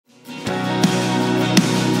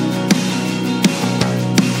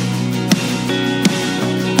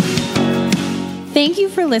Thank you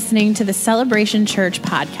for listening to the Celebration Church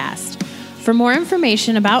podcast. For more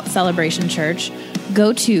information about Celebration Church,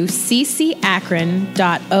 go to ccakron.org.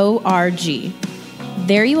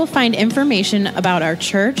 There you will find information about our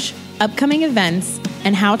church, upcoming events,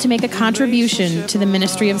 and how to make a contribution to the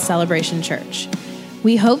ministry of Celebration Church.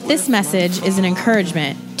 We hope this message is an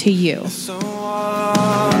encouragement to you. So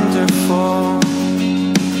wonderful.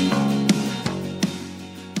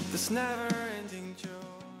 This never-ending joy.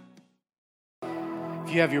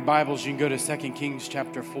 If you have your Bibles, you can go to 2 Kings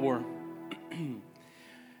chapter 4.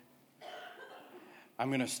 I'm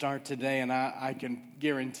going to start today, and I can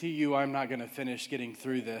guarantee you I'm not going to finish getting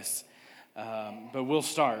through this, but we'll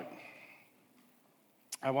start.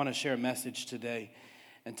 I want to share a message today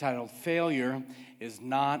entitled, Failure is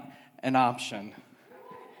Not an Option.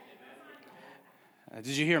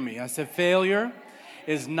 Did you hear me? I said failure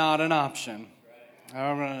is not an option.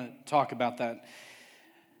 I'm going to talk about that.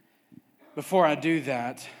 Before I do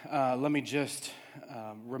that, let me just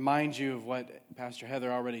remind you of what Pastor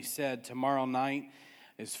Heather already said. Tomorrow night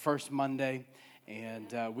is First Monday,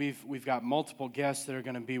 and we've got multiple guests that are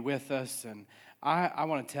going to be with us. And I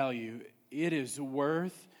want to tell you, it is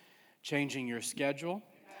worth changing your schedule.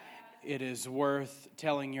 It is worth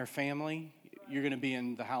telling your family you're going to be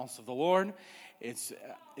in the house of the Lord.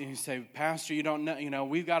 You say, Pastor, you don't know,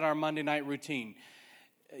 we've got our Monday night routine.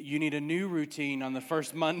 You need a new routine on the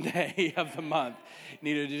first Monday of the month.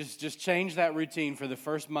 You need to just change that routine for the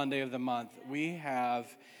first Monday of the month. We have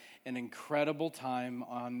an incredible time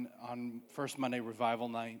on First Monday revival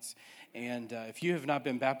nights. And if you have not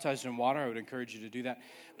been baptized in water, I would encourage you to do that.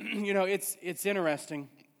 It's interesting.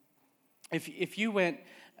 If you went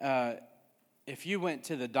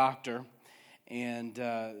to the doctor and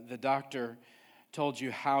the doctor told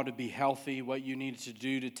you how to be healthy, what you needed to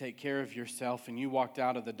do to take care of yourself, and you walked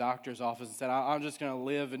out of the doctor's office and said, I'm just going to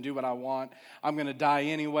live and do what I want. I'm going to die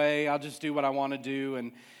anyway. I'll just do what I want to do.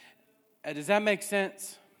 And does that make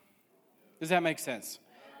sense? Does that make sense?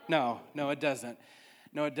 No, it doesn't.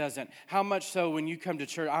 No, it doesn't. How much so when you come to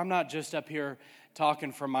church, I'm not just up here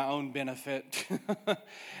talking for my own benefit.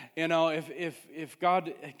 If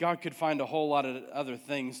God could find a whole lot of other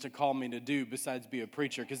things to call me to do besides be a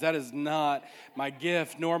preacher, because that is not my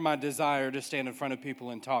gift nor my desire to stand in front of people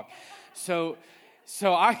and talk. So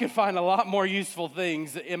I could find a lot more useful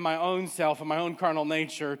things in my own self and my own carnal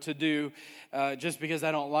nature to do just because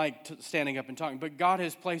I don't like standing up and talking. But God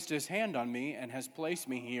has placed His hand on me and has placed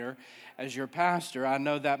me here as your pastor. I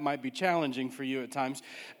know that might be challenging for you at times,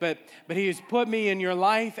 but He has put me in your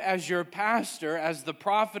life as your pastor, as the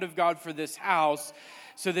prophet of God for this house,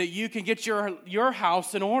 so that you can get your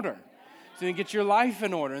house in order. So you can get your life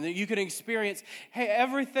in order and that you can experience, hey,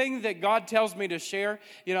 everything that God tells me to share,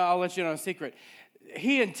 I'll let you know a secret.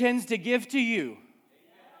 He intends to give to you.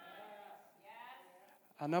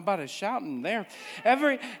 I know about shouting there.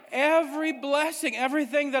 Every blessing,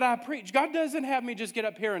 everything that I preach, God doesn't have me just get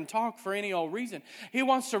up here and talk for any old reason. He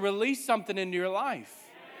wants to release something into your life.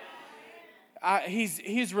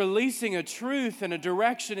 He's releasing a truth and a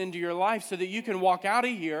direction into your life so that you can walk out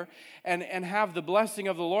of here and have the blessing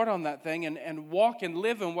of the Lord on that thing and walk and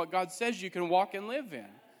live in what God says you can walk and live in.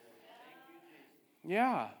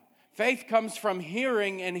 Yeah. Faith comes from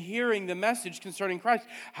hearing and hearing the message concerning Christ.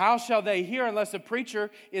 How shall they hear unless a preacher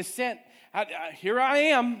is sent? Here I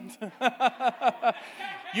am.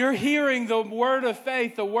 You're hearing the word of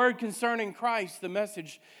faith, the word concerning Christ, the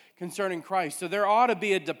message concerning Christ. So there ought to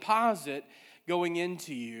be a deposit going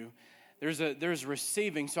into you. There's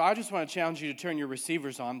receiving. So I just want to challenge you to turn your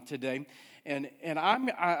receivers on today. And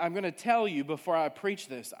I'm going to tell you before I preach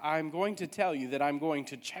this, I'm going to tell you that I'm going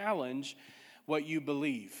to challenge what you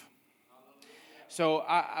believe. So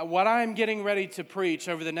what I'm getting ready to preach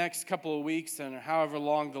over the next couple of weeks and however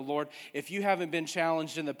long the Lord, if you haven't been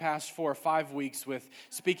challenged in the past 4 or 5 weeks with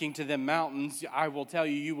speaking to them mountains, I will tell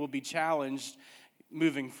you, you will be challenged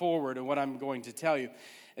moving forward in what I'm going to tell you.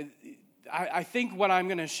 I think what I'm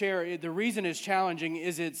going to share, the reason it's challenging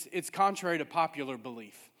is it's contrary to popular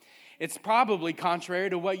belief. It's probably contrary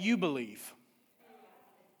to what you believe.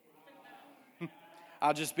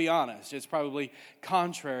 I'll just be honest. It's probably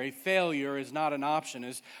contrary. Failure is not an option.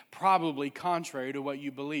 It's probably contrary to what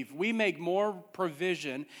you believe. We make more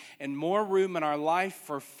provision and more room in our life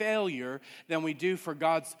for failure than we do for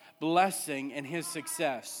God's blessing and His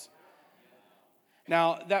success.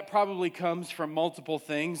 Now, that probably comes from multiple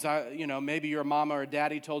things. Maybe your mama or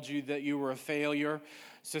daddy told you that you were a failure.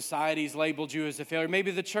 society's labeled you as a failure.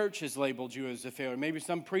 Maybe the church has labeled you as a failure. Maybe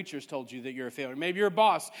some preachers told you that you're a failure. Maybe your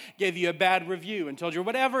boss gave you a bad review and told you,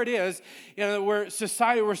 whatever it is,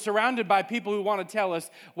 we're surrounded by people who want to tell us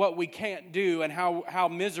what we can't do and how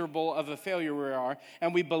miserable of a failure we are.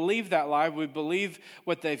 And we believe that lie. We believe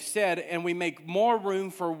what they've said, and we make more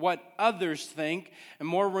room for what others think and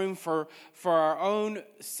more room for our own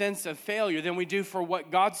sense of failure than we do for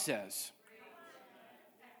what God says.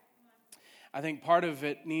 I think part of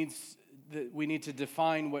it we need to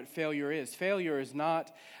define what failure is. Failure is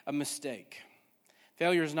not a mistake.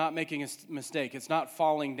 Failure is not making a mistake. It's not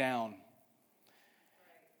falling down.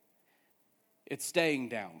 It's staying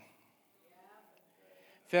down.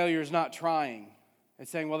 Failure is not trying.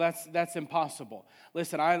 It's saying, well, that's impossible.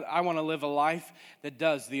 Listen, I want to live a life that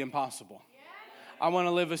does the impossible. I want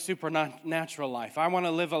to live a supernatural life. I want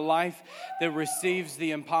to live a life that receives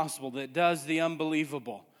the impossible, that does the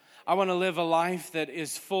unbelievable. I want to live a life that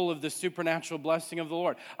is full of the supernatural blessing of the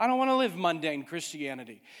Lord. I don't want to live mundane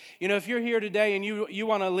Christianity. If you're here today and you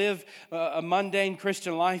want to live a mundane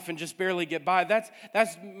Christian life and just barely get by,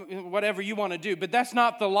 that's whatever you want to do. But that's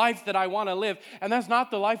not the life that I want to live, and that's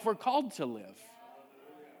not the life we're called to live.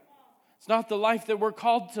 It's not the life that we're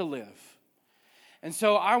called to live. And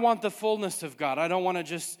so I want the fullness of God. I don't want to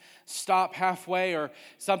just stop halfway or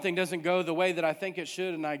something doesn't go the way that I think it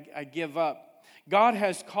should and I give up. God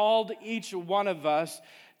has called each one of us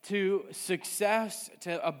to success,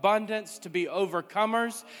 to abundance, to be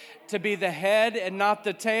overcomers, to be the head and not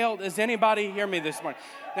the tail. Does anybody hear me this morning?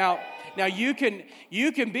 Now you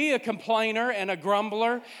can be a complainer and a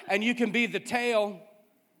grumbler, and you can be the tail.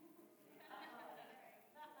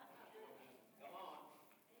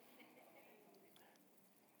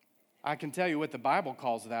 I can tell you what the Bible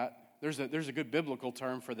calls that. There's a good biblical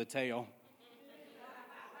term for the tail.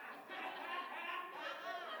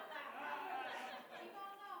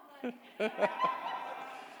 I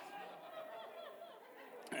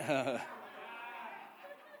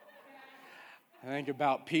think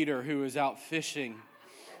about Peter, who was out fishing.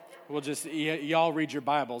 We'll just, y'all read your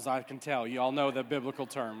Bibles, I can tell. Y'all know the biblical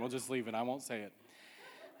term. We'll just leave it. I won't say it.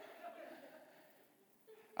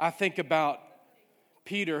 I think about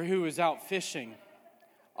Peter, who was out fishing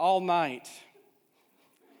all night.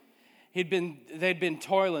 They'd been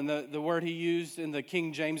toiling, the word he used in the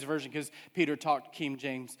King James Version, because Peter talked King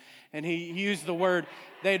James, and he used the word,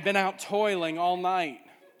 they had been out toiling all night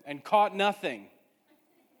and caught nothing.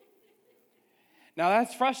 Now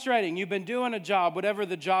that's frustrating. You've been doing a job, whatever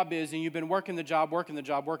the job is, and you've been working the job, and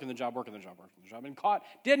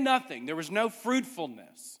did nothing. There was no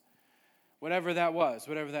fruitfulness, whatever that was,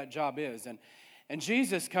 whatever that job is. And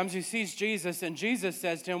Jesus comes, he sees Jesus, and Jesus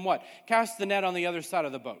says to him what? Cast the net on the other side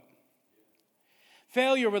of the boat.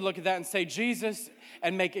 Failure would look at that and say, Jesus,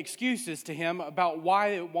 and make excuses to him about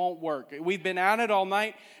why it won't work. We've been at it all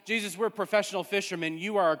night. Jesus, we're professional fishermen.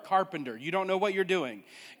 You are a carpenter. You don't know what you're doing.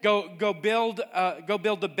 Go build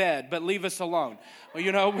a bed, but leave us alone.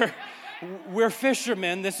 Well, we're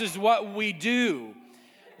fishermen. This is what we do.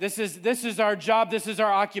 This is our job. This is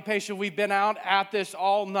our occupation. We've been out at this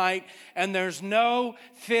all night, and there's no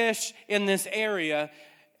fish in this area,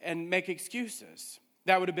 and make excuses.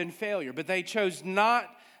 That would have been failure. But they chose not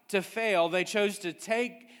to fail. They chose to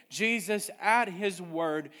take Jesus at his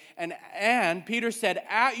word. And Peter said,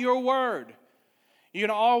 at your word. You can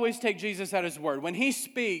always take Jesus at his word. When he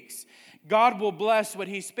speaks, God will bless what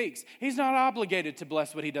he speaks. He's not obligated to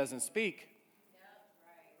bless what he doesn't speak.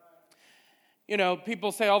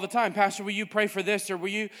 People say all the time, Pastor, will you pray for this? Or will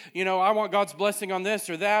you, I want God's blessing on this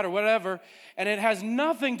or that or whatever. And it has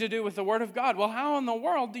nothing to do with the word of God. Well, how in the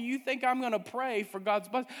world do you think I'm going to pray for God's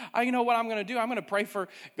blessing? You know what I'm going to do? I'm going to pray for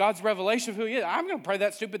God's revelation of who he is. I'm going to pray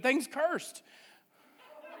that stupid thing's cursed.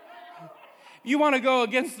 You want to go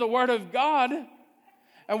against the word of God?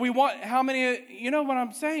 And we want, you know what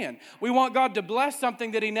I'm saying? We want God to bless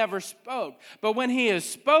something that he never spoke. But when he has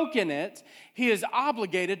spoken it, he is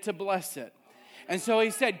obligated to bless it. And so he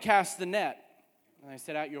said, cast the net. And I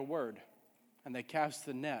said, at your word. And they cast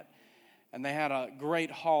the net. And they had a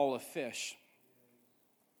great haul of fish.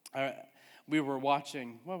 We were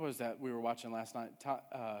watching, what was that we were watching last night?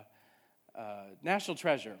 National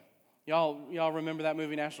Treasure. Y'all remember that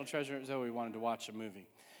movie, National Treasure? Zoe wanted to watch a movie.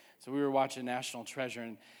 So we were watching National Treasure.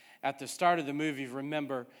 And at the start of the movie,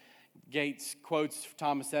 remember, Gates quotes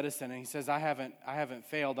Thomas Edison, and he says, I haven't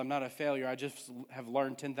failed. I'm not a failure. I just have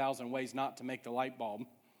learned 10,000 ways not to make the light bulb.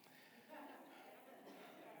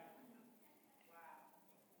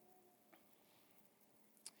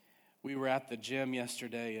 We were at the gym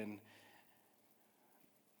yesterday, and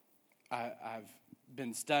I've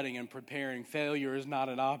been studying and preparing, failure is not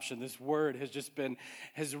an option. This word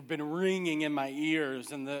has been ringing in my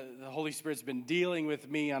ears, and the Holy Spirit's been dealing with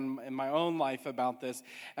me in my own life about this.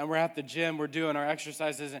 And we're at the gym, we're doing our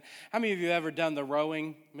exercises. And how many of you have ever done the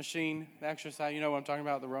rowing machine exercise? You know what I'm talking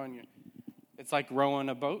about, the rowing? It's like rowing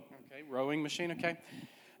a boat, okay? Rowing machine, okay?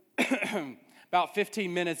 About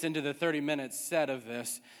 15 minutes into the 30-minute set of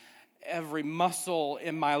this, every muscle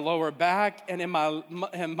in my lower back and in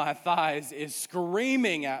my thighs is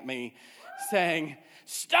screaming at me, saying,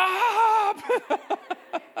 "Stop!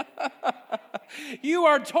 You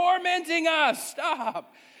are tormenting us!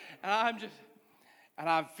 Stop!" And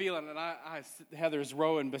I'm feeling it. Heather's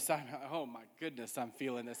rowing beside me. Oh my goodness, I'm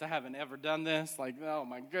feeling this. I haven't ever done this. Like, oh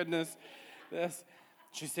my goodness, this.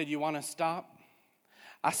 She said, "You want to stop?"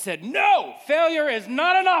 I said, "No, failure is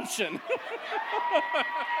not an option."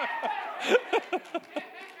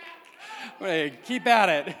 Hey, keep at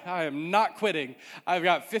it. I am not quitting. I've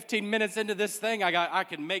got 15 minutes into this thing. I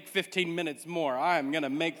can make 15 minutes more. I am going to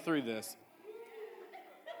make through this.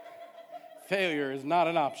 Failure is not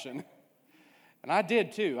an option. And I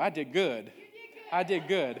did too. I did good. I did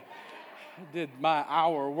good. I did my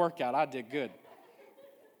hour workout. I did good.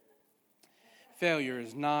 Failure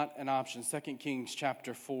is not an option. 2 Kings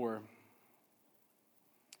chapter 4.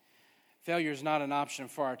 Failure is not an option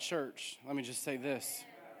for our church. Let me just say this.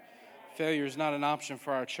 Failure is not an option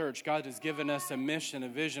for our church. God has given us a mission, a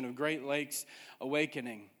vision of Great Lakes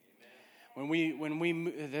Awakening.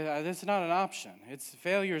 This is not an option.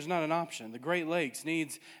 Failure is not an option. The Great Lakes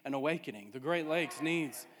needs an awakening. The Great Lakes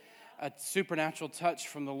needs a supernatural touch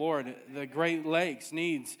from the Lord. The Great Lakes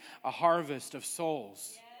needs a harvest of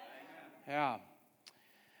souls. Yeah.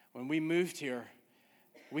 When we moved here,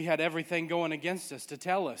 we had everything going against us to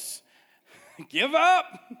tell us, "Give up,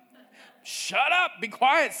 shut up, be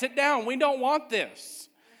quiet, sit down. We don't want this.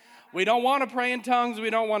 We don't want to pray in tongues. We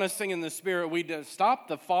don't want to sing in the Spirit. We just stop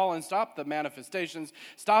the falling, stop the manifestations,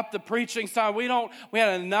 stop the preaching. We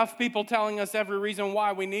had enough people telling us every reason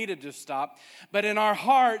why we needed to stop. But in our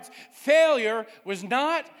hearts, failure was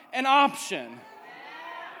not an option.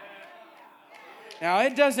 Now,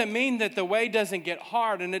 it doesn't mean that the way doesn't get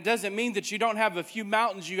hard, and it doesn't mean that you don't have a few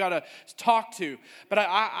mountains you got to talk to. But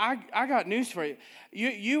I got news for you.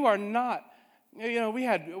 You are not. You know, we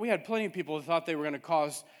had plenty of people who thought they were going to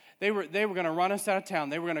cause. They were going to run us out of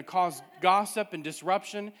town. They were going to cause gossip and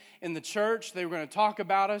disruption in the church. They were going to talk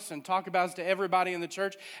about us to everybody in the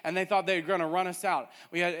church, and they thought they were going to run us out.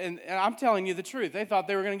 And I'm telling you the truth. They thought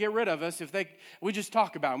they were going to get rid of us if we just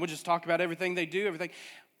talk about them. We just talk about everything they do, everything.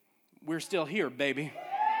 We're still here, baby.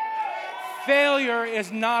 Failure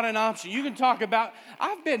is not an option. You can talk about,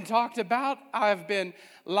 I've been talked about, I've been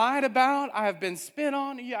lied about, I've been spit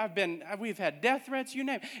on, we've had death threats, you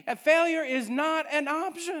name it. Failure is not an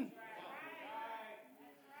option.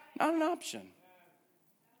 Not an option.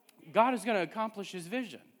 God is going to accomplish His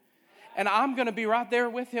vision. And I'm going to be right there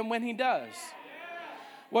with Him when He does.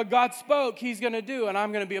 What God spoke, He's going to do, and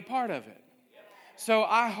I'm going to be a part of it. So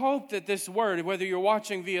I hope that this word, whether you're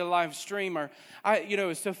watching via live stream or,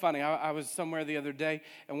 it's so funny. I was somewhere the other day,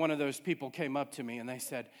 and one of those people came up to me, and they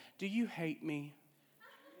said, "Do you hate me?"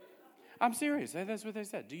 I'm serious. That's what they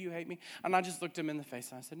said. "Do you hate me?" And I just looked them in the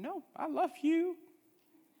face, and I said, "No, I love you."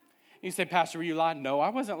 You say, "Pastor, were you lying?" No, I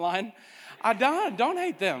wasn't lying. I don't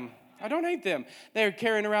hate them. I don't hate them. They're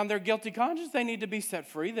carrying around their guilty conscience. They need to be set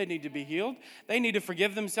free. They need to be healed. They need to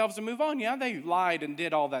forgive themselves and move on. Yeah, they lied and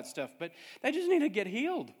did all that stuff, but they just need to get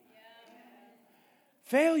healed. Yeah.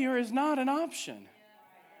 Failure is not an option.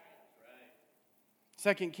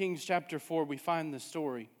 2 Kings chapter 4, we find the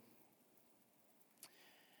story.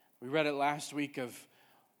 We read it last week of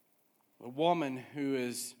a woman who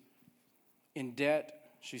is in debt.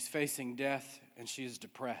 She's facing death, and she is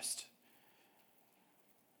depressed.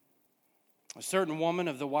 A certain woman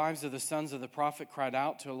of the wives of the sons of the prophet cried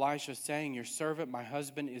out to Elisha, saying, "Your servant, my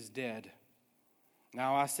husband, is dead."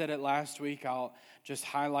 Now, I said it last week. I'll just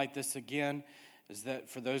highlight this again, is that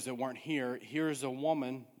for those that weren't here, here's a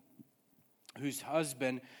woman whose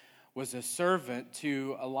husband was a servant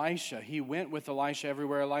to Elisha. He went with Elisha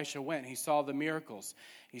everywhere Elisha went. He saw the miracles.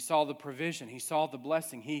 He saw the provision. He saw the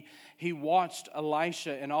blessing. He watched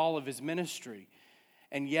Elisha in all of his ministry,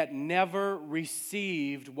 and yet never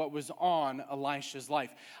received what was on Elisha's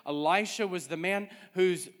life. Elisha was the man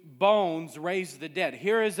whose bones raised the dead.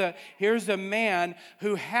 Here's a man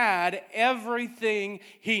who had everything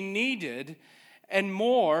he needed and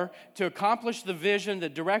more to accomplish the vision, the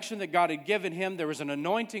direction that God had given him. There was an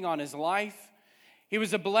anointing on his life. He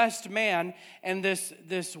was a blessed man, and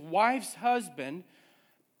this wife's husband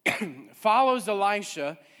follows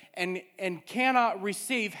Elisha and cannot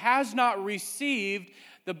receive, has not received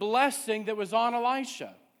the blessing that was on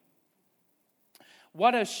Elisha.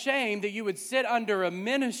 What a shame that you would sit under a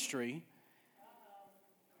ministry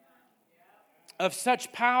of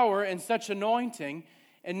such power and such anointing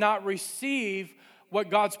and not receive what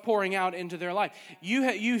God's pouring out into their life.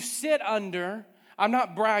 You sit under, I'm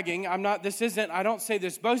not bragging, I don't say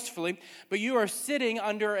this boastfully, but you are sitting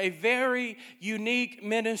under a very unique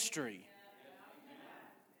ministry.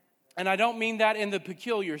 And I don't mean that in the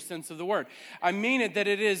peculiar sense of the word. I mean it that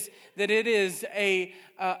it is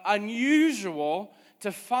unusual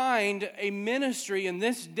to find a ministry in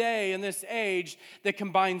this day, in this age, that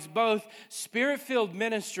combines both Spirit-filled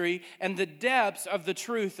ministry and the depths of the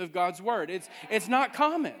truth of God's Word. It's not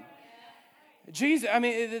common. Jesus,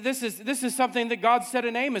 this is something that God said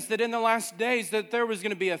in Amos, that in the last days that there was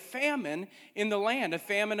going to be a famine in the land, a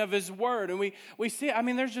famine of His Word. And we see,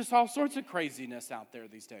 there's just all sorts of craziness out there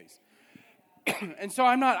these days. And so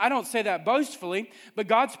I don't say that boastfully, but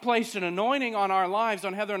God's placed an anointing on our lives,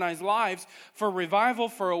 on Heather and I's lives, for revival,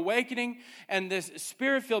 for awakening, and this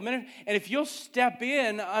Spirit-filled ministry. And if you'll step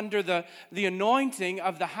in under the anointing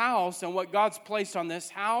of the house and what God's placed on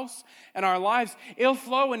this house and our lives, it'll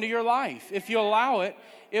flow into your life. If you allow it,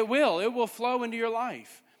 it will. It will flow into your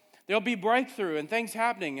life. There'll be breakthrough and things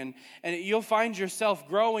happening, and you'll find yourself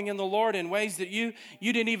growing in the Lord in ways that you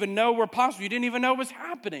didn't even know were possible. You didn't even know was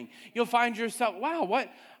happening. You'll find yourself, wow, what?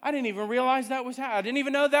 I didn't even realize that was happening. I didn't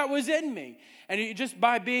even know that was in me. And just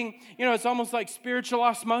by being, it's almost like spiritual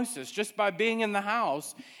osmosis. Just by being in the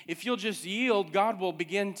house, if you'll just yield, God will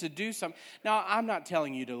begin to do something. Now, I'm not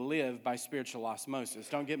telling you to live by spiritual osmosis.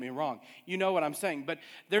 Don't get me wrong. You know what I'm saying. But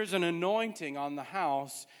there's an anointing on the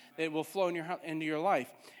house that will flow into your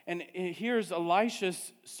life. And here's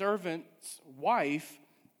Elisha's servant's wife,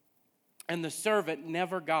 and the servant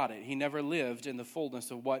never got it. He never lived in the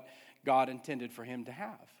fullness of what God intended for him to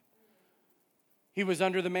have. He was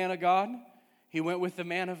under the man of God. He went with the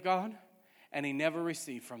man of God, and he never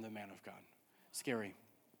received from the man of God. Scary.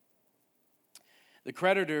 The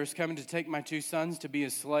creditor is coming to take my 2 sons to be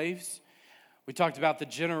his slaves. We talked about the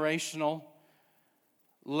generational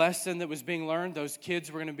lesson that was being learned. Those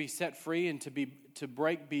kids were going to be set free and to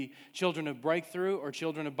be children of breakthrough or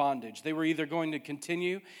children of bondage. They were either going to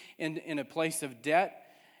continue in a place of debt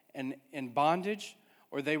and in bondage,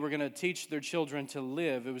 or they were going to teach their children to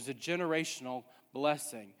live. It was a generational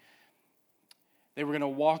blessing. They were going to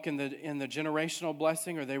walk in the generational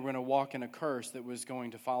blessing, or they were going to walk in a curse that was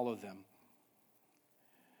going to follow them.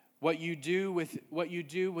 What you do with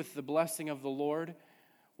the blessing of the Lord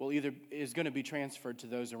is going to be transferred to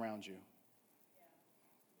those around you.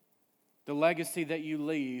 The legacy that you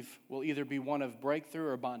leave will either be one of breakthrough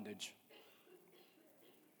or bondage.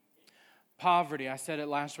 Poverty, I said it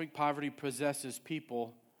last week, poverty possesses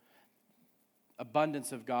people.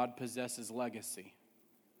 Abundance of God possesses legacy.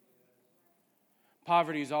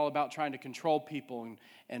 Poverty is all about trying to control people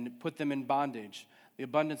and put them in bondage. The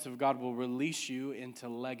abundance of God will release you into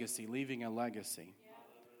legacy, leaving a legacy.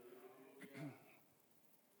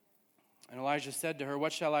 And Elijah said to her,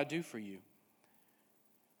 "What shall I do for you?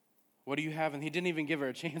 What do you have?" And he didn't even give her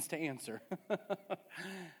a chance to answer.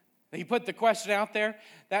 He put the question out there.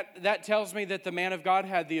 That tells me that the man of God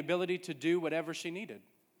had the ability to do whatever she needed.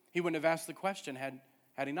 He wouldn't have asked the question had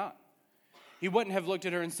he not. He wouldn't have looked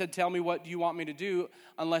at her and said, "Tell me, what do you want me to do?"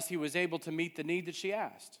 unless he was able to meet the need that she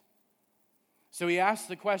asked. So he asked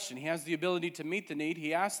the question. He has the ability to meet the need.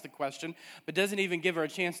 He asked the question, but doesn't even give her a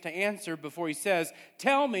chance to answer before he says,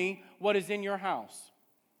 "Tell me what is in your house."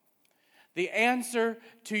 The answer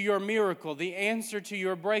to your miracle, the answer to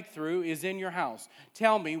your breakthrough is in your house.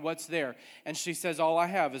 Tell me what's there. And she says, "All I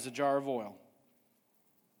have is a jar of oil."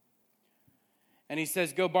 And he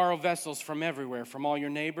says, "Go borrow vessels from everywhere, from all your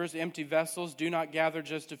neighbors, empty vessels. Do not gather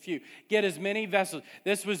just a few. Get as many vessels."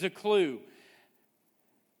 This was a clue.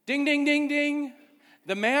 Ding, ding, ding, ding.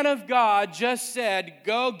 The man of God just said,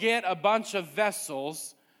 "Go get a bunch of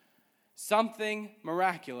vessels." Something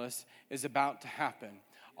miraculous is about to happen.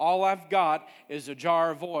 All I've got is a jar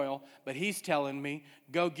of oil, but he's telling me,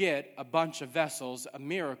 go get a bunch of vessels. A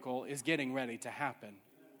miracle is getting ready to happen.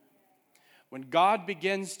 When God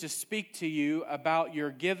begins to speak to you about your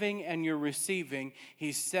giving and your receiving,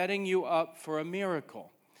 he's setting you up for a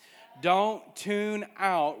miracle. Don't tune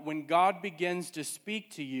out when God begins to speak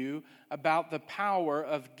to you about the power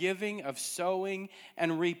of giving, of sowing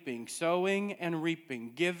and reaping,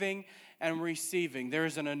 giving and receiving.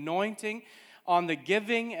 There's an anointing on the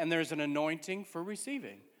giving, and there's an anointing for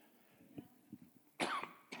receiving.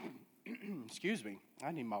 Excuse me,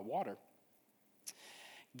 I need my water.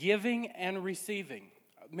 Giving and receiving.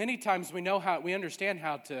 Many times we know how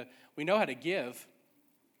to give.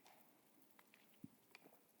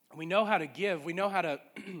 We know how to give. We know how to,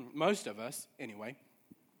 most of us anyway,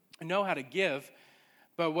 know how to give,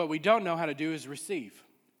 but what we don't know how to do is receive.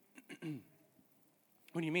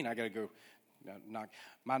 What do you mean I got to go knock?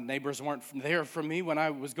 My neighbors weren't there for me when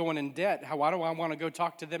I was going in debt. Why do I want to go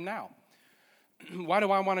talk to them now? Why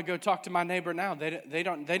do I want to go talk to my neighbor now? They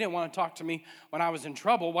didn't want to talk to me when I was in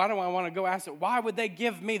trouble. Why do I want to go ask it? Why would they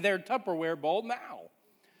give me their Tupperware bowl now?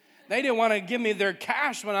 They didn't want to give me their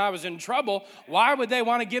cash when I was in trouble. Why would they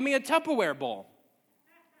want to give me a Tupperware bowl?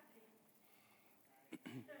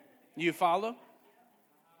 You follow?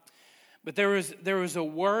 But there was a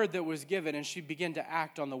word that was given, and she began to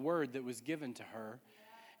act on the word that was given to her.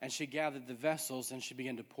 And she gathered the vessels, and she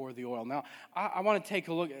began to pour the oil. Now, I want to take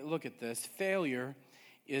a look at this. Failure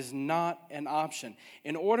is not an option.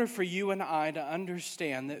 In order for you and I to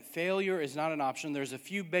understand that failure is not an option, there's a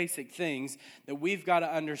few basic things that we've got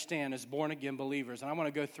to understand as born-again believers. And I want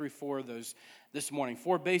to go through 4 of those this morning.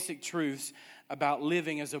 4 basic truths about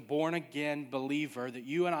living as a born-again believer that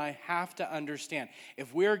you and I have to understand.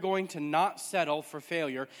 If we're going to not settle for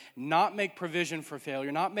failure, not make provision for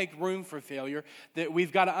failure, not make room for failure, that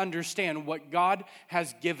we've got to understand what God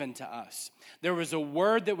has given to us. There was a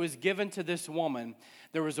word that was given to this woman.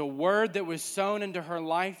 There was a word that was sown into her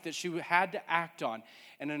life that she had to act on.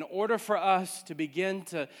 And in order for us to begin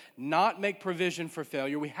to not make provision for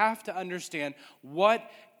failure, we have to understand what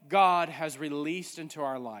God has released into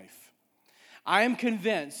our life. I am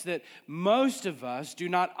convinced that most of us do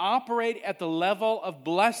not operate at the level of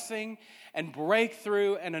blessing and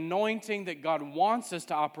breakthrough and anointing that God wants us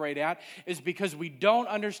to operate at is because we don't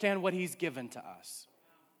understand what He's given to us.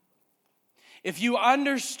 If you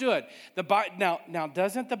understood, now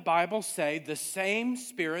doesn't the Bible say the same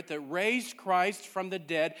Spirit that raised Christ from the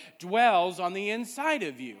dead dwells on the inside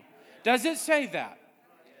of you? Does it say that?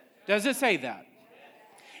 Does it say that?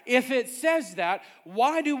 If it says that,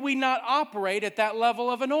 why do we not operate at that level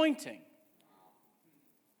of anointing?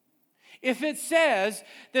 If it says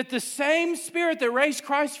that the same Spirit that raised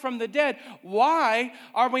Christ from the dead, why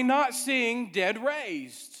are we not seeing dead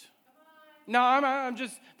raised? No, I'm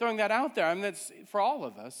just throwing that out there. I mean, that's for all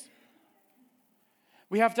of us.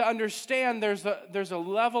 We have to understand there's a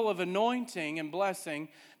level of anointing and blessing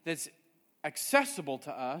that's accessible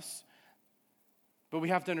to us, but we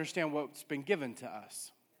have to understand what's been given to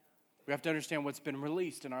us. We have to understand what's been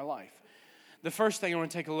released in our life. The first thing I want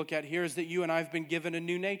to take a look at here is that you and I have been given a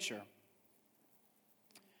new nature.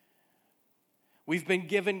 We've been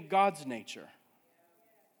given God's nature.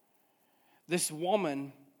 This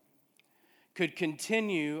woman could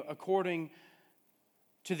continue according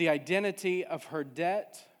to the identity of her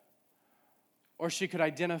debt, or she could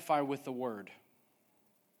identify with the Word.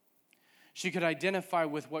 She could identify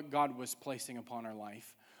with what God was placing upon her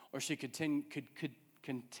life, or she could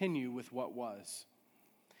continue with what was.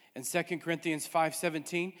 In 2 Corinthians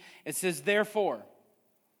 5:17, it says, therefore,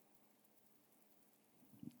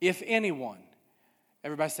 if anyone,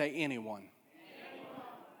 everybody say anyone.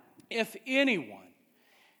 If anyone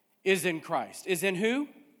is in Christ. Is in who?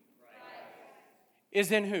 Christ.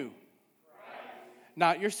 Is in who? Christ.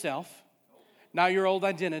 Not yourself. Not your old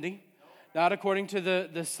identity. Not according to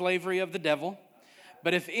the slavery of the devil.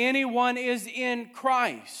 But if anyone is in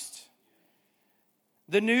Christ,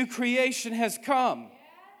 the new creation has come.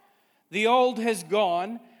 The old has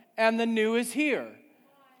gone and the new is here.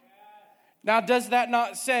 Now, does that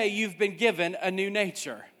not say you've been given a new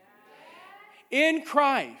nature? In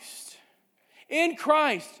Christ. In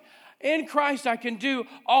Christ. In Christ, I can do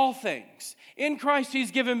all things. In Christ, He's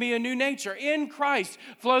given me a new nature. In Christ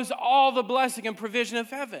flows all the blessing and provision of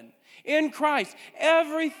heaven. In Christ,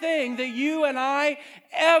 everything that you and I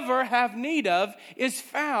ever have need of is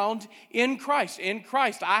found in Christ. In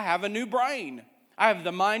Christ, I have a new brain. I have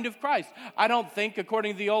the mind of Christ. I don't think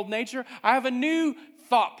according to the old nature. I have a new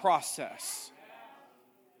thought process.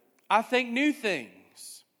 I think new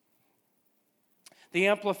things. The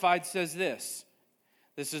Amplified says this.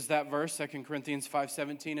 This is that verse, 2 Corinthians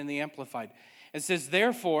 5:17 in the Amplified. It says,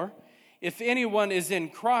 therefore, if anyone is in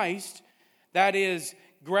Christ, that is,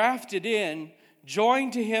 grafted in,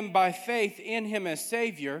 joined to Him by faith in Him as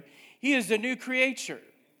Savior, he is a new creature.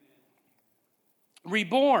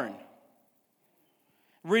 Reborn.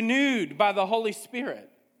 Renewed by the Holy Spirit.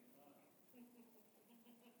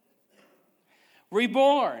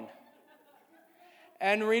 Reborn.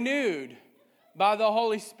 And renewed by the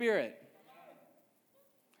Holy Spirit.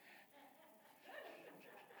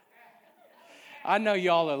 I know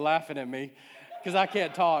y'all are laughing at me because I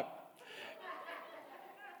can't talk.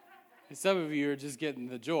 Some of you are just getting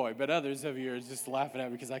the joy, but others of you are just laughing at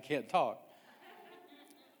me because I can't talk.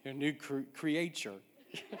 You're a new creature.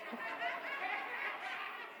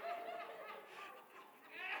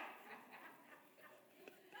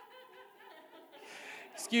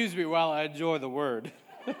 Excuse me while I enjoy the word.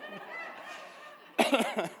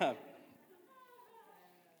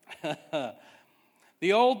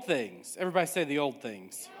 The old things. Everybody say the old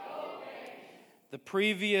things. The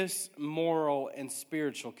previous moral and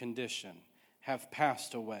spiritual condition have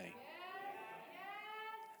passed away.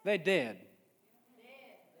 They did.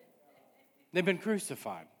 They've been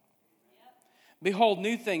crucified. Behold,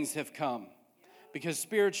 new things have come, because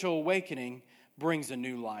spiritual awakening brings a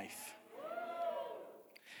new life.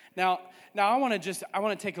 Now I want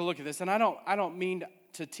to take a look at this, and I don't mean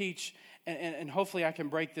to teach, and hopefully I can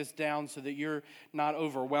break this down so that you're not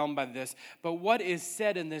overwhelmed by this. But what is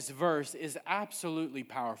said in this verse is absolutely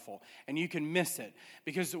powerful, and you can miss it.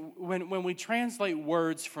 Because when we translate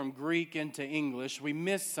words from Greek into English, we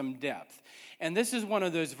miss some depth. And this is one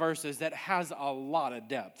of those verses that has a lot of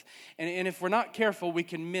depth. And if we're not careful, we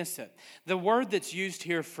can miss it. The word that's used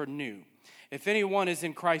here for new. If anyone is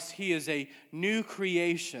in Christ, he is a new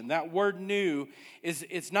creation. That word new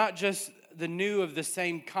it's not just the new of the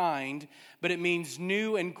same kind, but it means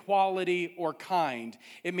new in quality or kind.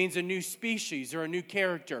 It means a new species or a new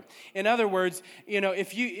character. In other words,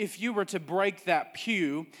 if you were to break that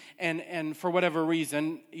pew, and for whatever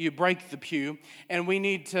reason you break the pew, and we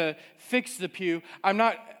need to fix the pew,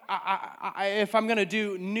 if I'm going to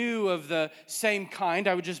do new of the same kind,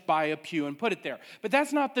 I would just buy a pew and put it there. But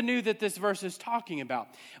that's not the new that this verse is talking about.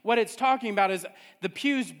 What it's talking about is the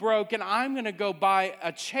pew's broke, and I'm going to go buy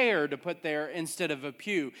a chair to put there instead of a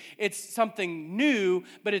pew. It's something new,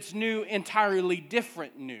 but it's new, entirely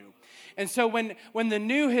different new. And so when the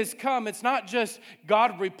new has come, it's not just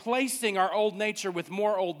God replacing our old nature with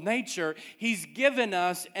more old nature. He's given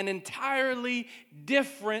us an entirely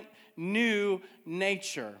different new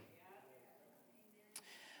nature.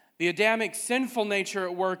 The Adamic sinful nature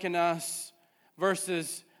at work in us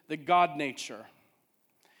versus the God nature.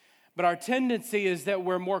 But our tendency is that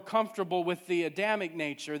we're more comfortable with the Adamic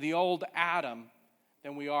nature, the old Adam,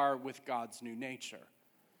 than we are with God's new nature.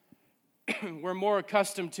 We're more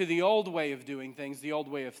accustomed to the old way of doing things, the old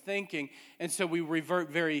way of thinking, and so we revert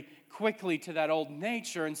very quickly to that old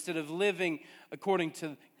nature instead of living according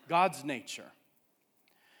to God's nature.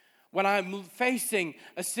 When I'm facing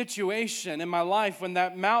a situation in my life, when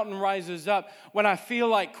that mountain rises up, when I feel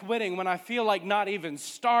like quitting, when I feel like not even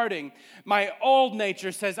starting, my old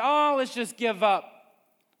nature says, let's just give up.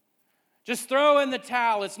 Just throw in the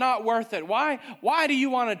towel. It's not worth it. Why do you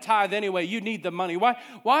want to tithe anyway? You need the money.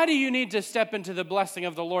 Why do you need to step into the blessing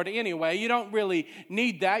of the Lord anyway? You don't really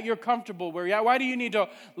need that. You're comfortable where you're at. Why do you need to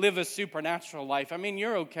live a supernatural life? I mean,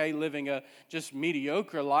 you're okay living a just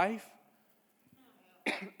mediocre life.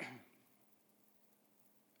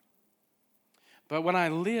 But when I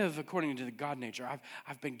live according to the God nature,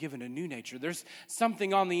 I've been given a new nature. There's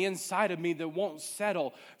something on the inside of me that won't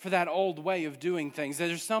settle for that old way of doing things.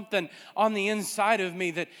 There's something on the inside of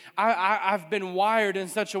me that I've been wired in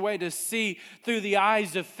such a way to see through the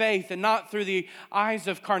eyes of faith and not through the eyes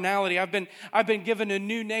of carnality. I've been given a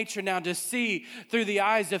new nature now to see through the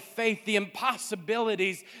eyes of faith the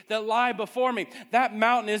impossibilities that lie before me. That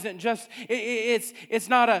mountain isn't just it's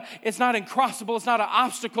not incrossable. It's not an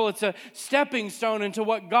obstacle. It's a stepping stone into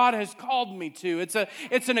what God has called me to. It's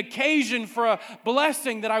an occasion for a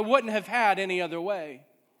blessing that I wouldn't have had any other way.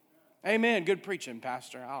 Amen. Good preaching,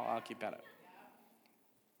 Pastor. I'll keep at it.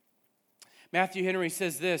 Matthew Henry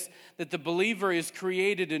says this, that the believer is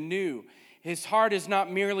created anew. His heart is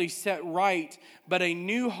not merely set right, but a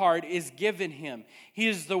new heart is given him. He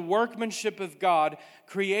is the workmanship of God,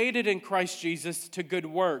 created in Christ Jesus to good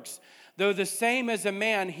works. Though the same as a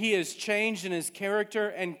man, he is changed in his character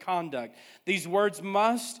and conduct. These words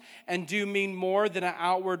must and do mean more than an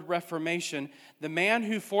outward reformation. The man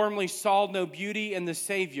who formerly saw no beauty in the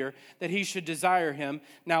Savior, that he should desire him,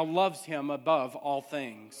 now loves him above all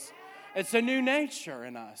things. It's a new nature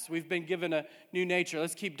in us. We've been given a new nature.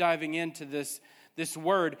 Let's keep diving into this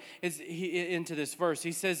word, into this verse.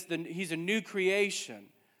 He says he's a new creation.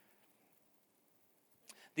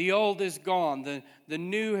 The old is gone. The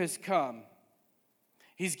new has come.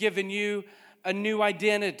 He's given you a new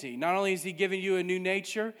identity. Not only has he given you a new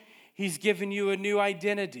nature, he's given you a new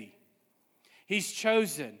identity. He's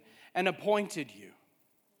chosen and appointed you.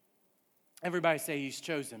 Everybody say, he's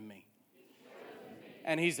chosen me.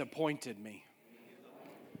 And he's appointed me.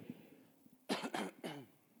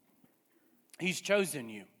 He's chosen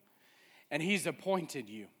you. And he's appointed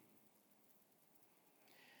you.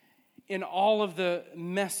 in all of the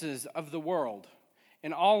messes of the world,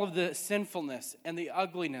 in all of the sinfulness and the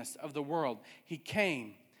ugliness of the world, he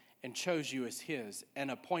came and chose you as his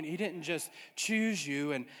and appointed. He didn't just choose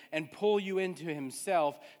you and pull you into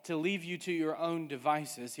himself to leave you to your own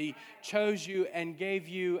devices. He chose you and gave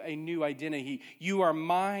you a new identity. You are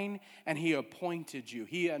mine, and he appointed you.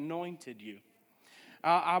 He anointed you.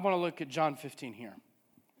 I want to look at John 15 here.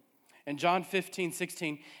 In John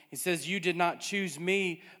 15:16, he says, "You did not choose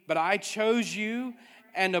me, but I chose you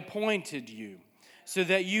and appointed you, so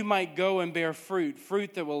that you might go and bear fruit,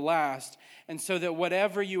 fruit that will last, and so that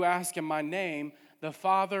whatever you ask in my name, the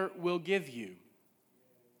Father will give you."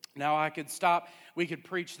 Now I could stop, we could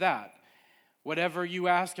preach that. Whatever you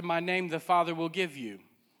ask in my name, the Father will give you.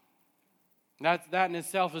 That in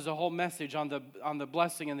itself is a whole message on the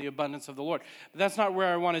blessing and the abundance of the Lord. But that's not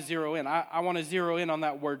where I want to zero in. I want to zero in on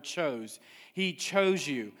that word chose. He chose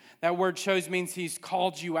you. That word chose means he's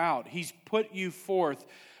called you out. He's put you forth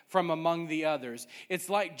from among the others. It's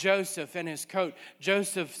like Joseph and his coat.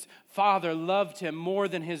 Joseph's father loved him more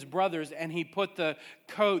than his brothers, and he put the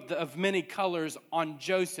coat of many colors on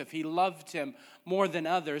Joseph. He loved him more than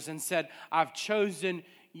others and said, "I've chosen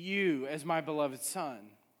you as my beloved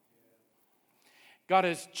son." God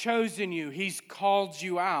has chosen you. He's called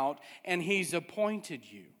you out, and he's appointed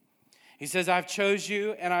you. He says, "I've chose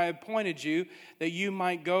you and I appointed you that you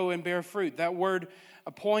might go and bear fruit." That word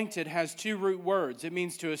appointed has two root words. It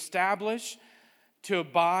means to establish, to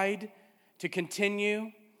abide, to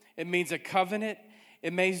continue. It means a covenant.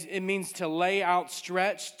 It means to lay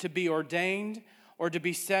outstretched, to be ordained, or to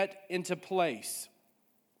be set into place.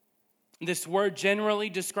 This word generally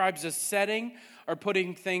describes a setting or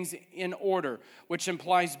putting things in order, which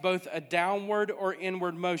implies both a downward or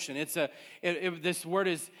inward motion. This word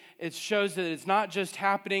it shows that it's not just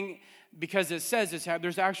happening because it says it's happening.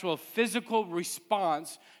 There's actual physical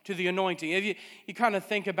response to the anointing. If you kind of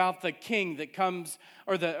think about the king that comes,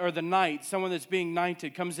 or the knight, someone that's being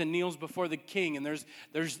knighted comes and kneels before the king, and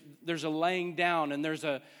there's a laying down, and there's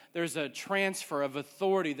a transfer of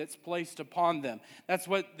authority that's placed upon them. That's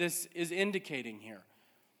what this is indicating here.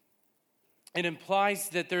 It implies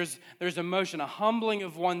that there's a motion, a humbling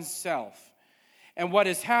of oneself. And what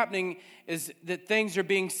is happening is that things are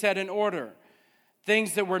being set in order.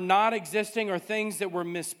 Things that were not existing or things that were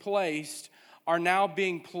misplaced are now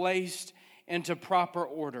being placed into proper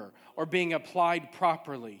order or being applied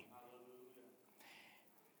properly.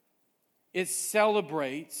 It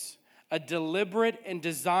celebrates a deliberate and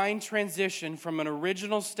designed transition from an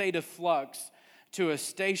original state of flux to a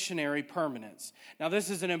stationary permanence. Now, this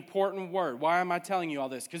is an important word. Why am I telling you all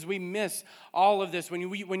this? Because we miss all of this. When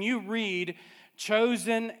you read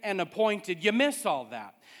chosen and appointed, you miss all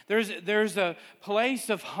that. There's a place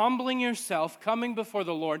of humbling yourself, coming before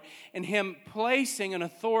the Lord, and him placing an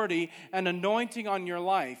authority and anointing on your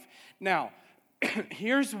life. Now,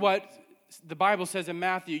 here's what the Bible says in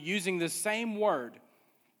Matthew, using the same word.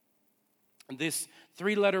 This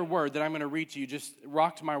 3-letter word that I'm going to read to you just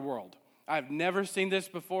rocked my world. I've never seen this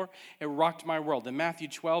before. It rocked my world. In Matthew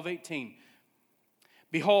 12:18,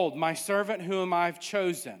 "Behold, my servant whom I've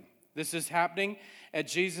chosen." This is happening at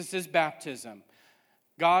Jesus' baptism.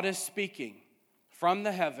 God is speaking from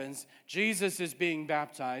the heavens. Jesus is being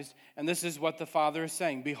baptized, and this is what the Father is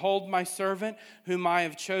saying. "Behold, my servant whom I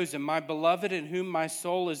have chosen, my beloved in whom my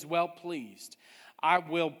soul is well pleased. I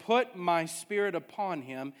will put my spirit upon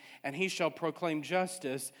him, and he shall proclaim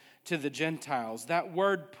justice to the Gentiles." That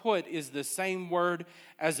word "put" is the same word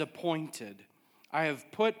as "appointed." I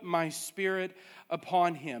have put my spirit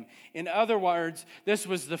upon him. In other words, this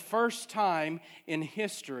was the first time in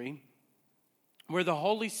history where the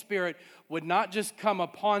Holy Spirit would not just come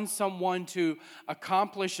upon someone to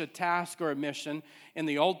accomplish a task or a mission in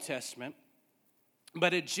the Old Testament,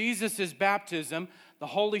 but at Jesus' baptism, the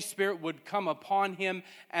Holy Spirit would come upon him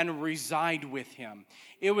and reside with him.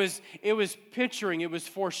 It was picturing, it was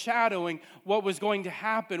foreshadowing what was going to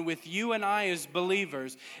happen with you and I as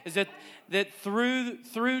believers, is that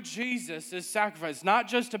through Jesus' sacrifice, not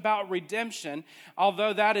just about redemption,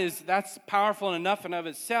 although that's powerful enough in of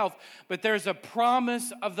itself, but there's a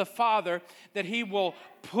promise of the Father that he will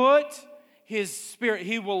put his Spirit,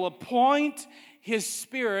 he will appoint his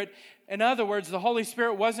Spirit. In other words, the Holy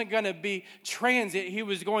Spirit wasn't going to be transient. He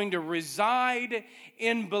was going to reside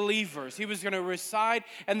in believers. He was going to reside,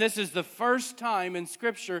 and this is the first time in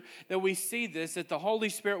Scripture that we see this, that the Holy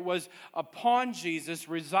Spirit was upon Jesus,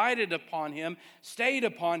 resided upon him, stayed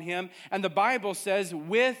upon him, and the Bible says,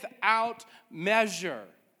 without measure.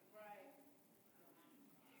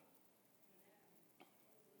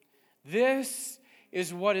 This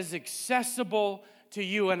is what is accessible to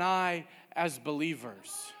you and I as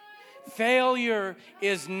believers. Failure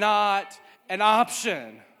is not an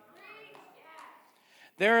option.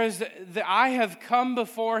 I have come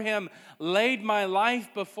before him, laid my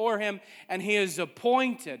life before him, and he is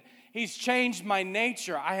appointed. He's changed my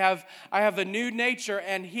nature. I have a new nature,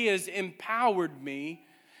 and he has empowered me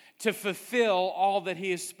to fulfill all that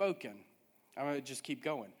he has spoken. I'm going to just keep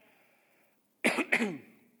going.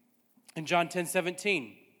 In John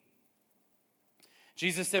 10:17,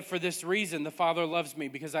 Jesus said, "For this reason the Father loves me,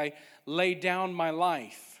 because I lay down my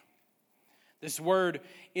life." This word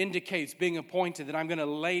indicates being appointed, that I'm going to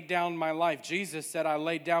lay down my life. Jesus said, "I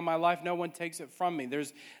laid down my life. No one takes it from me."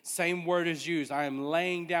 There's same word is used. I am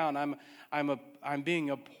laying down. I'm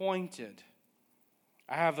being appointed.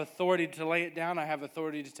 I have authority to lay it down. I have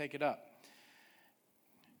authority to take it up.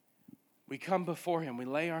 We come before him. We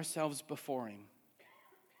lay ourselves before him.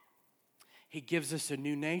 He gives us a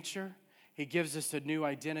new nature. He gives us a new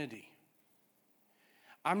identity.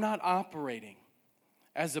 I'm not operating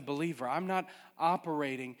as a believer. I'm not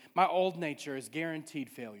operating. My old nature is guaranteed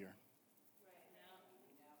failure.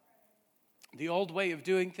 The old way of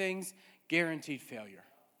doing things, guaranteed failure.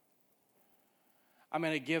 I'm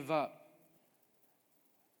going to give up.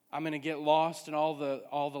 I'm going to get lost in all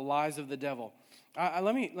the lies of the devil.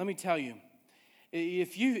 Let me tell you,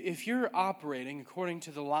 if you're operating according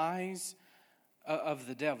to the lies of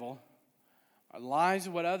the devil, lies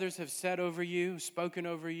of what others have said over you, spoken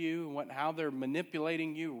over you, and how they're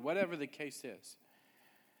manipulating you, whatever the case is,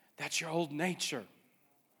 that's your old nature.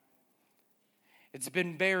 It's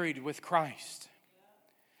been buried with Christ.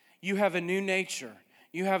 You have a new nature.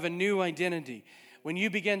 You have a new identity. When you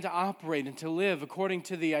begin to operate and to live according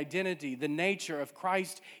to the identity, the nature of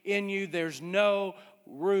Christ in you, there's no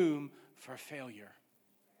room for failure.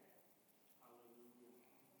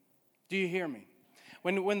 Do you hear me?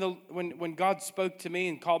 When God spoke to me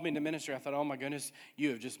and called me into ministry, I thought, oh my goodness, you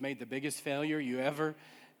have just made the biggest failure you ever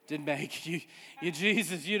did make. You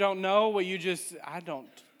Jesus, you don't know what you just, I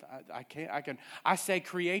say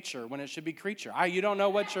creature when it should be creature. You don't know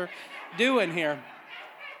what you're doing here.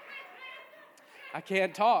 I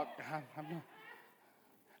can't talk.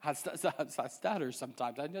 I stutter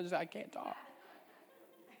sometimes. I can't talk.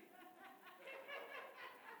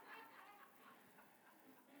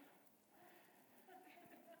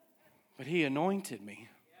 But he anointed me.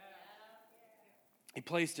 He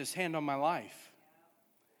placed his hand on my life.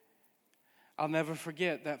 I'll never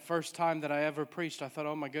forget that first time that I ever preached. I thought,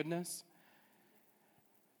 oh my goodness.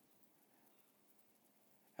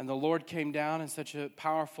 And the Lord came down in such a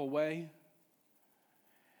powerful way.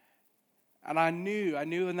 And I knew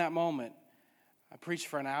in that moment, I preached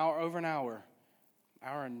for over an hour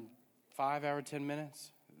and 5, hour, 10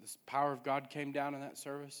 minutes. This power of God came down in that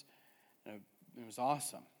service. And it was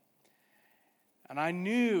awesome. And I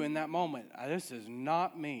knew in that moment, this is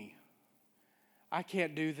not me. I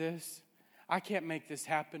can't do this. I can't make this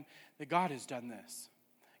happen. That God has done this.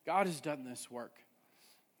 God has done this work.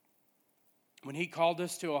 When he called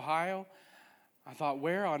us to Ohio, I thought,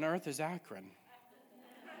 where on earth is Akron?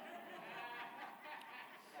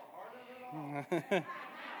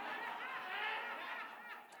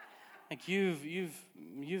 Like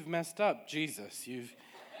you've messed up, Jesus.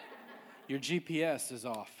 Your GPS is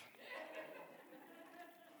off.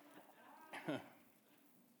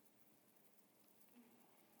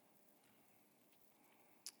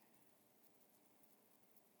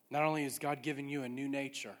 Not only has God given you a new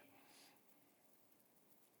nature,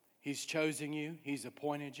 he's chosen you, he's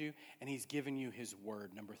appointed you, and he's given you his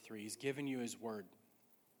word. Number 3, he's given you his word.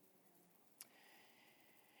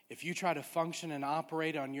 If you try to function and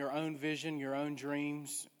operate on your own vision, your own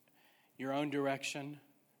dreams, your own direction,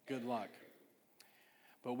 good luck.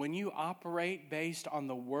 But when you operate based on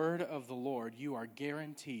the word of the Lord, you are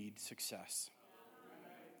guaranteed success.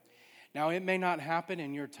 Now, it may not happen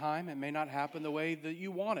in your time. It may not happen the way that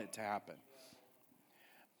you want it to happen.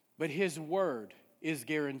 But his word is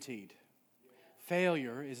guaranteed.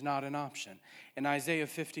 Failure is not an option. In Isaiah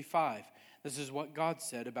 55, this is what God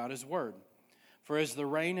said about his word. For as the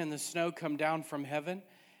rain and the snow come down from heaven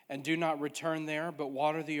and do not return there, but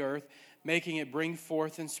water the earth, making it bring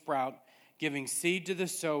forth and sprout, giving seed to the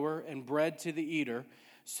sower and bread to the eater,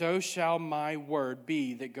 so shall my word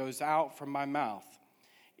be that goes out from my mouth.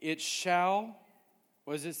 It shall,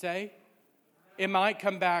 what does it say? It might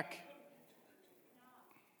come back.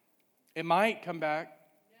 It might come back.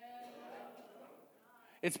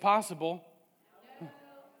 It's possible.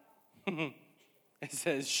 It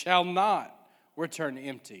says, shall not return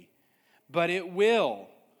empty, but it will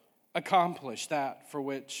accomplish that for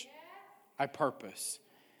which I purpose.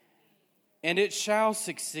 And it shall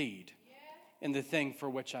succeed in the thing for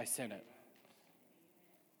which I sent it.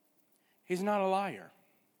 He's not a liar.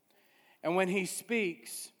 And when he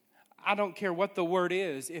speaks, I don't care what the word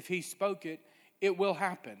is, if he spoke it, it will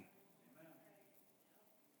happen.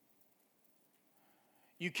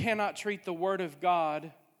 You cannot treat the word of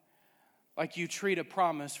God like you treat a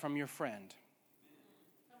promise from your friend.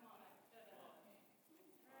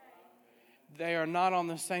 They are not on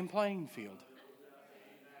the same playing field.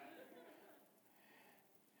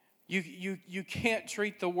 You can't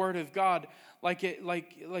treat the word of God like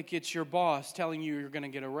it's your boss telling you you're going to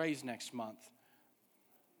get a raise next month.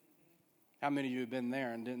 How many of you have been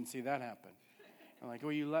there and didn't see that happen? You're like,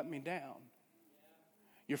 well, you let me down.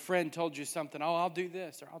 Your friend told you something, oh, I'll do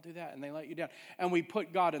this or I'll do that, and they let you down. And we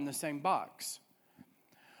put God in the same box.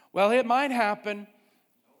 Well, it might happen.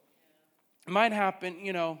 It might happen,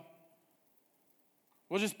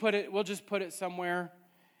 We'll just put it somewhere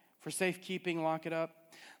for safekeeping, lock it up.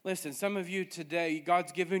 Listen, some of you today,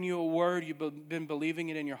 God's given you a word, you've been believing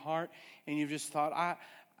it in your heart, and you've just thought, I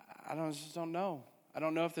just don't know. I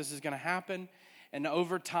don't know if this is going to happen. And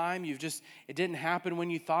over time, it didn't happen when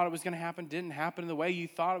you thought it was going to happen, didn't happen the way you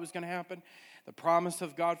thought it was going to happen, the promise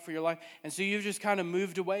of God for your life. And so you've just kind of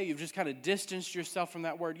moved away. You've just kind of distanced yourself from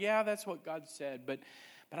that word. Yeah, that's what God said, but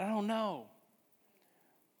I don't know.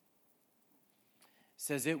 It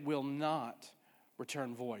says it will not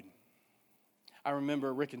return void. I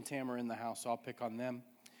remember Rick and Tam are in the house, so I'll pick on them.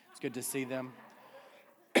 It's good to see them.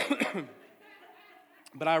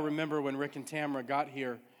 But I remember when Rick and Tamara got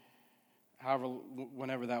here,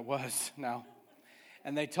 whenever that was now,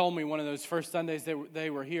 and they told me one of those first Sundays they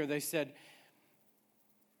were here, they said,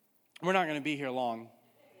 we're not going to be here long.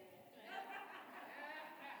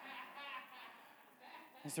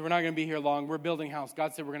 I said, we're not going to be here long. We're building a house.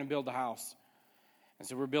 God said we're going to build a house. And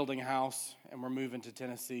so we're building a house, and we're moving to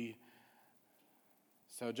Tennessee.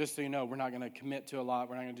 So just so you know, we're not going to commit to a lot.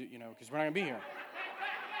 We're not going to do, because we're not going to be here.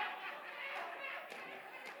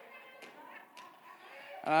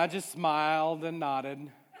 And I just smiled and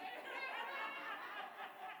nodded.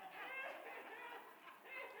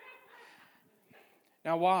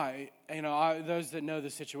 Now, why? Those that know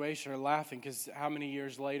the situation are laughing because how many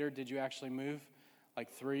years later did you actually move?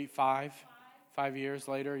 Like 5 years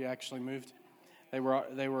later, you actually moved. They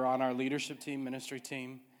were on our leadership team, ministry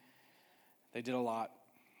team. They did a lot.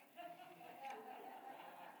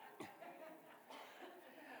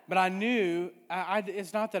 But I knew,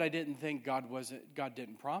 it's not that I didn't think God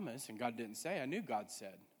didn't promise and God didn't say. I knew God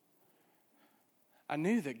said. I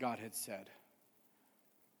knew that God had said.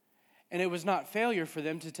 And it was not failure for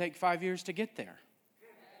them to take 5 years to get there.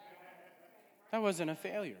 That wasn't a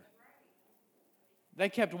failure. They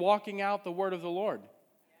kept walking out the word of the Lord.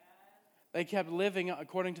 They kept living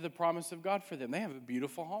according to the promise of God for them. They have a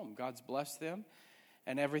beautiful home. God's blessed them.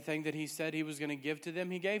 And everything that he said he was going to give to them,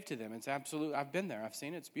 he gave to them. It's absolute. I've been there. I've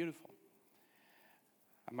seen it. It's beautiful.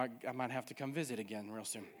 I might have to come visit again real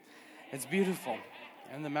soon. It's beautiful.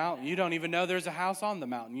 And the mountain. You don't even know there's a house on the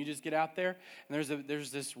mountain. You just get out there, and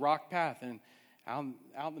there's this rock path. And out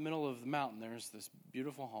in the middle of the mountain, there's this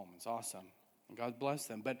beautiful home. It's awesome. And God bless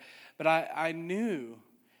them. But I knew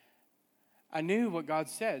what God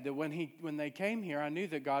said. That when they came here, I knew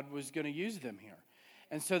that God was going to use them here.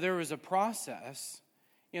 And so there was a process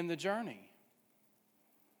in the journey.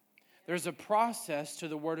 There's a process to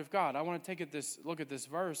the Word of God. I want to look at this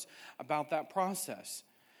verse about that process.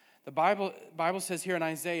 The Bible says here in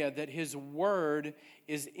Isaiah that His Word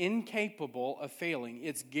is incapable of failing.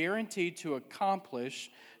 It's guaranteed to accomplish,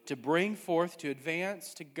 to bring forth, to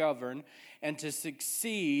advance, to govern, and to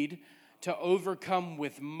succeed, to overcome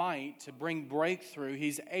with might, to bring breakthrough.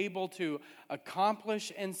 He's able to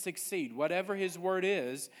accomplish and succeed. Whatever His Word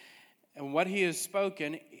is, and what He has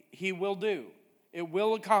spoken, He will do. It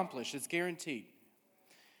will accomplish. It's guaranteed.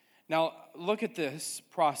 Now, look at this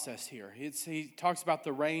process here. He talks about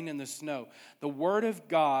the rain and the snow. The Word of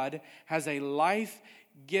God has a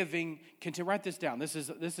life-giving... Write this down. This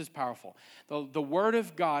is powerful. The Word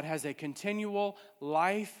of God has a continual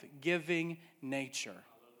life-giving nature.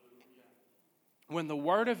 When the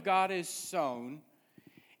Word of God is sown,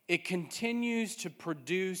 it continues to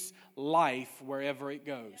produce life wherever it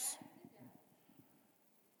goes.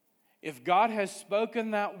 If God has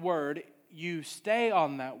spoken that word, you stay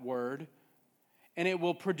on that word, and it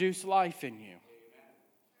will produce life in you.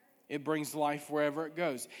 It brings life wherever it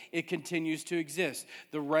goes. It continues to exist.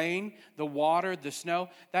 The rain, the water, the snow,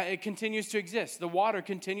 that it continues to exist. The water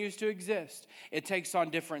continues to exist. It takes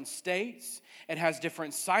on different states. It has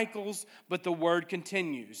different cycles, but the word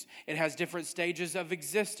continues. It has different stages of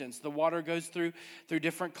existence. The water goes through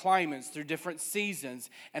different climates, through different seasons,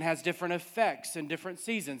 and has different effects in different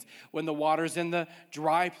seasons. When the water's in the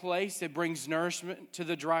dry place, it brings nourishment to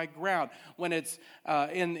the dry ground. When it's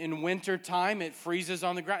in winter time, it freezes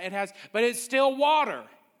on the ground. But it's still water.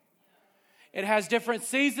 It has different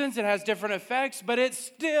seasons, it has different effects, but it's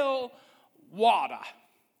still water.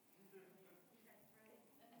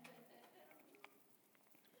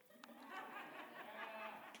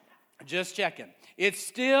 Just checking. It's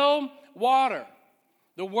still water.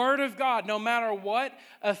 The Word of God, no matter what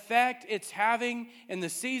effect it's having in the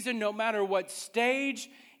season, no matter what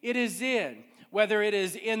stage it is in, whether it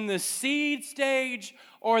is in the seed stage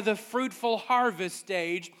or the fruitful harvest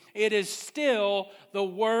stage, it is still the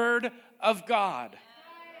Word of God.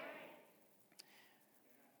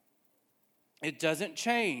 It doesn't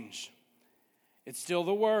change. It's still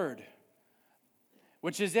the Word.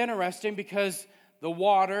 Which is interesting because the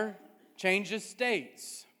water changes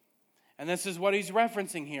states. And this is what he's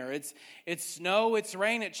referencing here. It's snow, it's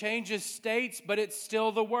rain, it changes states, but it's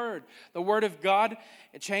still the Word. The Word of God,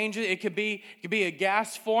 it changes. It could be a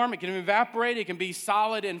gas form, it can evaporate, it can be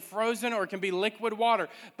solid and frozen, or it can be liquid water.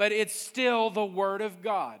 But it's still the Word of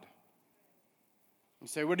God. You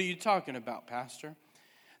say, what are you talking about, Pastor?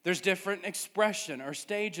 There's different expression or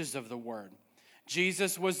stages of the Word.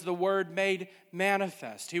 Jesus was the Word made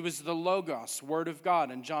manifest. He was the Logos, Word of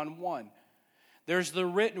God in John 1. There's the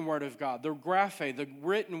written Word of God, the graphe, the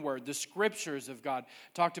written Word, the Scriptures of God,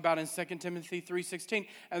 talked about in 2 Timothy 3:16.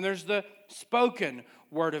 And there's the spoken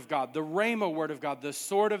Word of God, the Rhema Word of God, the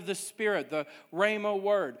sword of the Spirit, the Rhema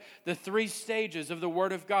Word, the three stages of the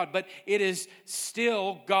Word of God. But it is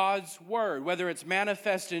still God's Word, whether it's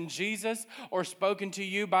manifest in Jesus or spoken to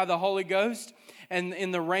you by the Holy Ghost. And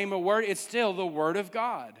in the Rhema Word, it's still the Word of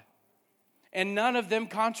God. And none of them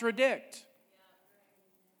contradict.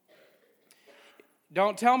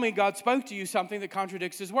 Don't tell me God spoke to you something that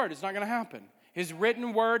contradicts His Word. It's not going to happen. His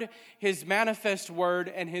written Word, His manifest Word,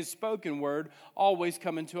 and His spoken Word always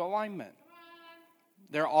come into alignment.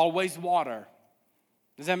 They're always water.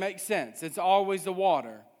 Does that make sense? It's always the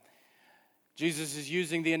water. Jesus is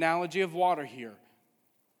using the analogy of water here.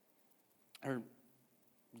 Or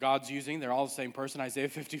God's using, they're all the same person, Isaiah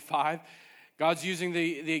 55. God's using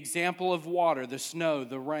the example of water, the snow,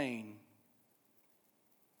 the rain.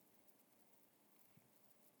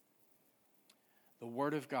 The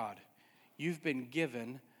Word of God. You've been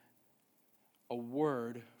given a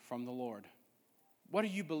word from the Lord. What do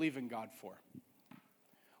you believe in God for?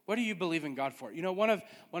 What do you believe in God for? You know, one of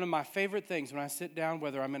my favorite things when I sit down,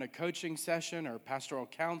 whether I'm in a coaching session or pastoral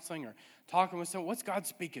counseling or talking with someone, what's God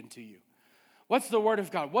speaking to you? What's the Word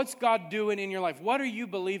of God? What's God doing in your life? What are you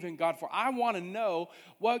believing God for? I want to know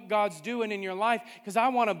what God's doing in your life because I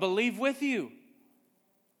want to believe with you.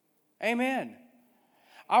 Amen.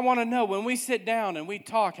 I want to know when we sit down and we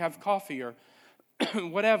talk, have coffee or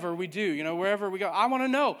whatever we do, you know, wherever we go. I want to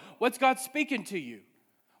know, what's God speaking to you?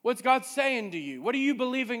 What's God saying to you? What do you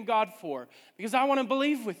believe in God for? Because I want to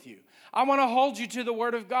believe with you. I want to hold you to the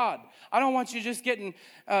Word of God. I don't want you just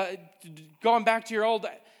going back to your old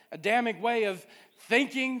Adamic way of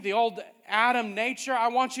thinking, the old Adam nature. I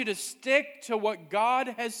want you to stick to what God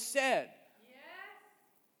has said.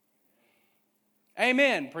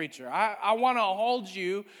 Amen, preacher. I want to hold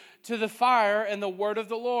you to the fire and the word of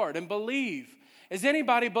the Lord and believe. Is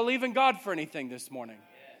anybody believing God for anything this morning?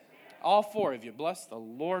 Yes. All four of you. Bless the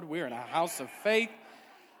Lord. We're in a house of faith.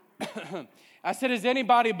 I said, is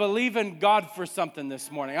anybody believing God for something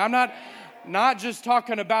this morning? I'm not just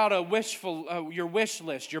talking about your wish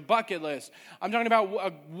list, your bucket list. I'm talking about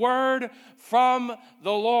a word from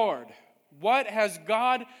the Lord. What has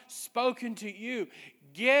God spoken to you?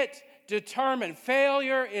 Get determined.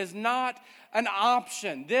 Failure is not an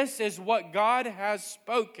option. This is what God has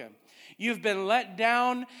spoken. You've been let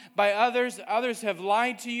down by others. Others have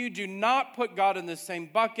lied to you. Do not put God in the same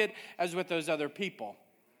bucket as with those other people.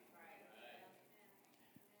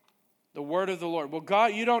 The word of the Lord. Well,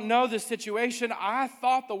 God, you don't know the situation. I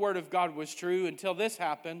thought the word of God was true until this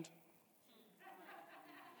happened.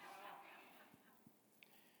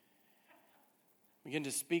 Begin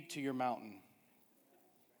to speak to your mountain.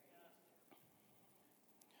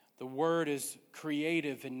 The word is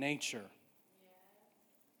creative in nature.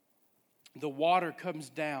 The water comes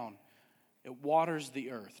down. It waters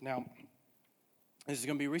the earth. Now, this is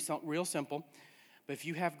going to be real simple. But if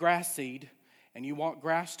you have grass seed and you want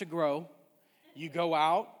grass to grow, you go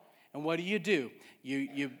out And what do?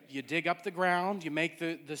 You dig up the ground, you make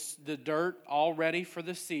the dirt all ready for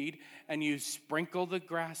the seed, and you sprinkle the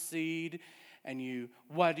grass seed, and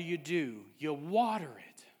what do? You water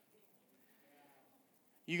it.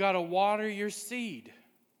 You got to water your seed.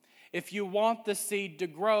 If you want the seed to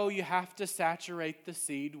grow, you have to saturate the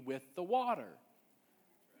seed with the water.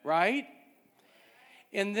 Right?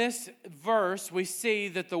 In this verse, we see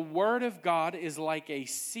that the Word of God is like a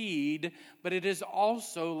seed, but it is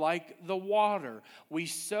also like the water. We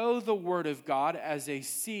sow the Word of God as a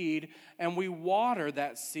seed, and we water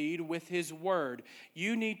that seed with His Word.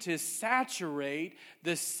 You need to saturate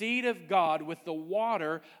the seed of God with the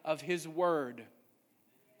water of His Word.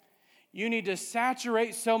 You need to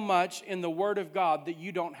saturate so much in the Word of God that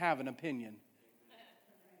you don't have an opinion.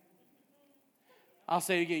 I'll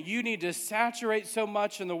say it again. You need to saturate so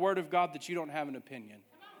much in the Word of God that you don't have an opinion.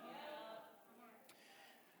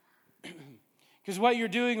 Because what you're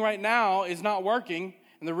doing right now is not working.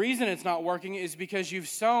 And the reason it's not working is because you've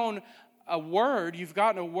sown a word. You've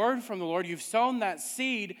gotten a word from the Lord. You've sown that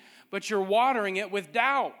seed, but you're watering it with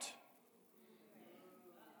doubt.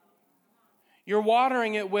 You're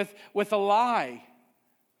watering it with a lie.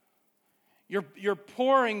 You're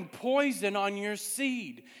pouring poison on your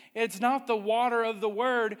seed. It's not the water of the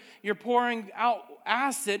Word. You're pouring out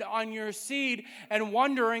acid on your seed and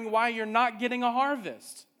wondering why you're not getting a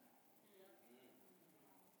harvest.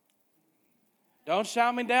 Don't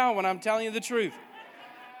shout me down when I'm telling you the truth.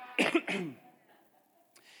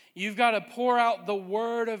 You've got to pour out the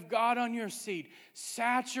Word of God on your seed.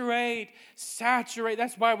 Saturate.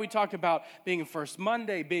 That's why we talk about being in First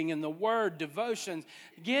Monday, being in the Word, devotions.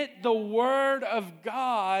 Get the Word of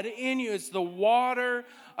God in you. It's the water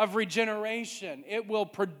of regeneration. It will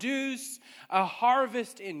produce a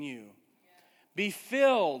harvest in you. Be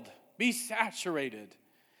filled. Be saturated.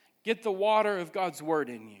 Get the water of God's Word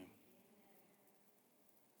in you.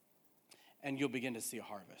 And you'll begin to see a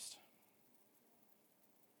harvest.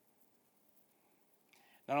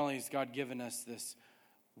 Not only has God given us this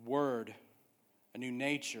word, a new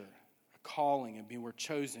nature, a calling, we're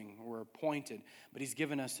chosen, we're appointed, but He's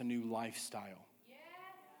given us a new lifestyle.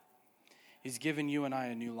 He's given you and I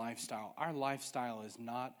a new lifestyle. Our lifestyle is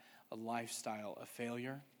not a lifestyle of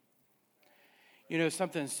failure. You know,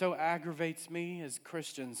 something so aggravates me as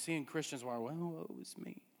Christians, seeing Christians where, well, woe is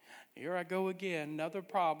me. Here I go again, another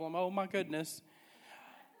problem. Oh my goodness.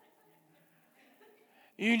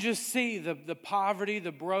 You can just see the poverty,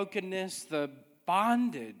 the brokenness, the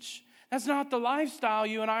bondage. That's not the lifestyle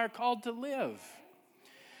you and I are called to live.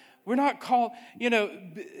 We're not called,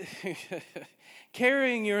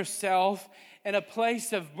 carrying yourself in a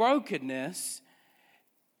place of brokenness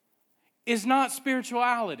is not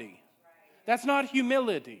spirituality. That's not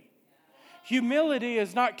humility. Humility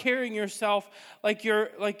is not carrying yourself like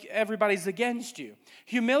everybody's against you.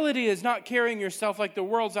 Humility is not carrying yourself like the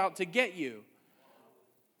world's out to get you.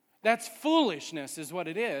 That's foolishness is what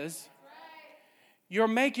it is. You're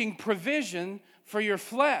making provision for your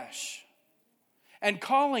flesh and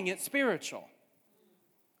calling it spiritual.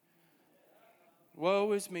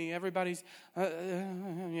 Woe is me. Everybody's, and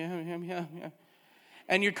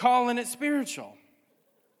you're calling it spiritual.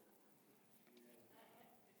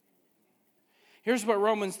 Here's what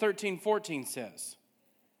Romans 13:14 says.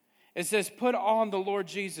 It says, put on the Lord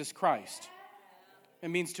Jesus Christ. It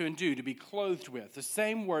means to endue, to be clothed with. The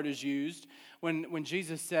same word is used when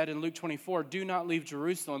Jesus said in Luke 24, do not leave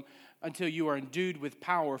Jerusalem until you are endued with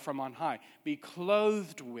power from on high. Be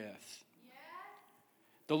clothed with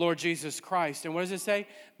the Lord Jesus Christ. And what does it say?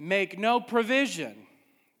 Make no provision.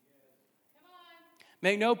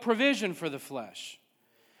 Make no provision for the flesh.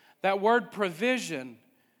 That word provision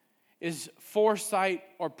is foresight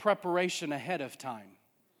or preparation ahead of time.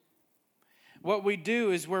 What we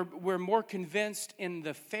do is we're more convinced in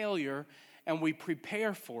the failure and we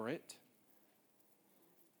prepare for it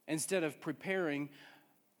instead of preparing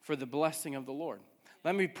for the blessing of the Lord.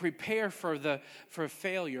 Let me prepare for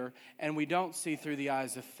failure and we don't see through the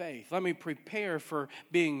eyes of faith. Let me prepare for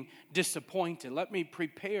being disappointed. Let me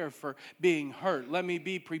prepare for being hurt. Let me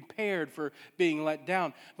be prepared for being let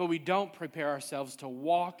down. But we don't prepare ourselves to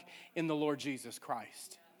walk in the Lord Jesus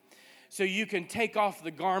Christ. So you can take off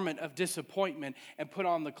the garment of disappointment and put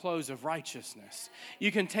on the clothes of righteousness.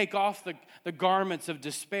 You can take off the garments of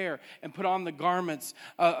despair and put on the garments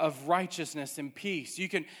of righteousness and peace. You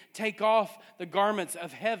can take off the garments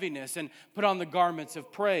of heaviness and put on the garments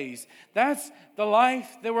of praise. That's the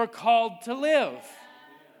life that we're called to live.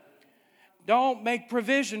 Don't make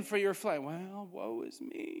provision for your flesh. Well, woe is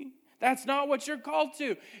me. That's not what you're called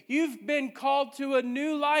to. You've been called to a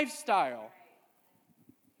new lifestyle.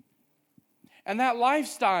 And that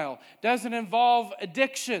lifestyle doesn't involve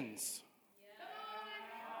addictions.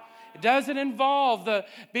 It doesn't involve the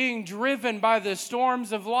being driven by the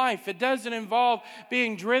storms of life. It doesn't involve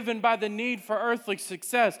being driven by the need for earthly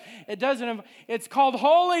success. It's called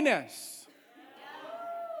holiness.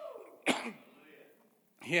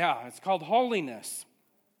 Yeah, it's called holiness.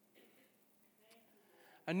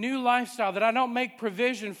 A new lifestyle that I don't make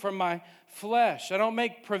provision for my flesh. I don't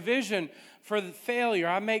make provision for the failure.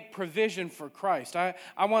 I make provision for Christ. I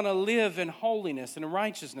want to live in holiness and in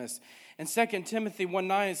righteousness. In 2 Timothy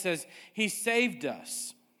 1:9 it says, He saved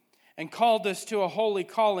us and called us to a holy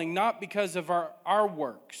calling, not because of our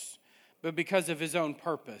works, but because of His own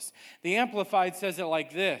purpose. The Amplified says it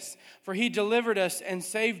like this: For He delivered us and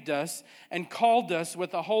saved us and called us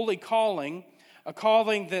with a holy calling, a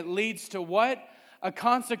calling that leads to what? A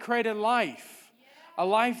consecrated life, a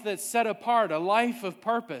life that's set apart, a life of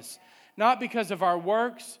purpose, not because of our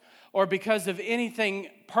works or because of anything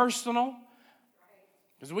personal,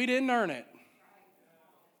 because we didn't earn it.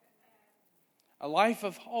 A life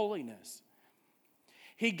of holiness.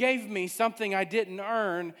 He gave me something I didn't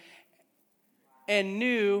earn and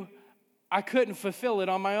knew I couldn't fulfill it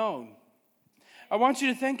on my own. I want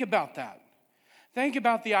you to think about that. Think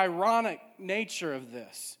about the ironic nature of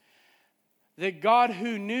this. That God,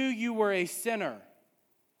 who knew you were a sinner,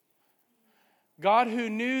 God, who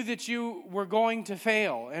knew that you were going to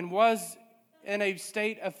fail and was in a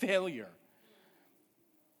state of failure,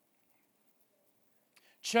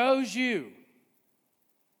 chose you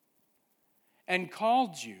and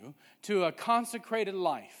called you to a consecrated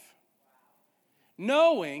life,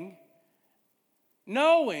 knowing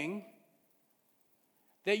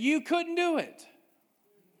that you couldn't do it.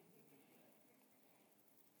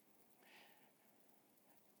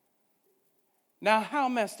 Now, how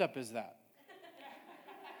messed up is that?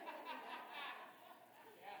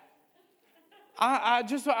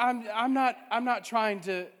 I'm not trying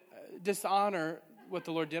to dishonor what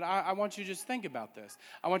the Lord did. I want you to just think about this.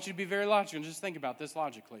 I want you to be very logical and just think about this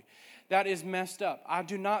logically. That is messed up. I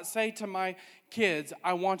do not say to my kids,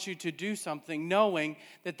 I want you to do something knowing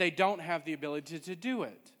that they don't have the ability to do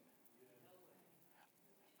it.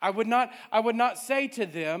 I would not say to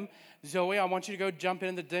them, Zoe, I want you to go jump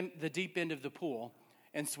in the deep end of the pool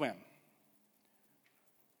and swim.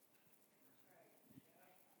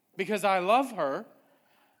 Because I love her,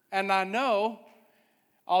 and I know,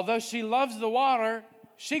 although she loves the water,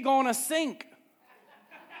 she gonna sink.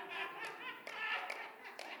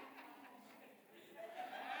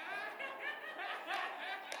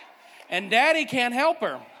 And Daddy can't help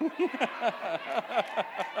her.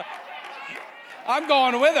 I'm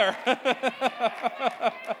going with her.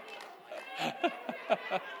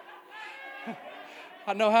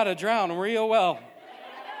 I know how to drown real well.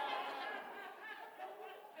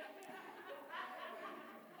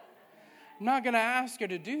 I'm not going to ask her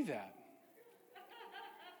to do that.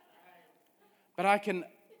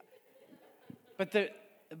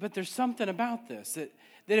 But there's something about this that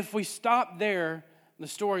if we stop there, the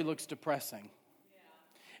story looks depressing.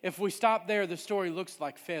 If we stop there, the story looks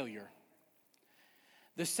like failure.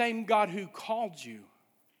 The same God who called you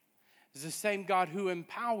is the same God who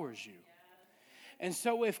empowers you. And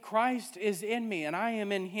so if Christ is in me and I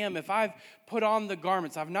am in Him, if I've put on the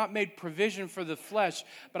garments, I've not made provision for the flesh,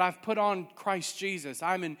 but I've put on Christ Jesus.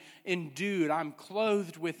 I'm endued, I'm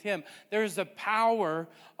clothed with Him. There's a power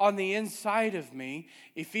on the inside of me.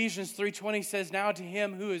 Ephesians 3:20 says, now to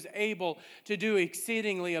Him who is able to do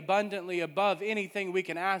exceedingly abundantly above anything we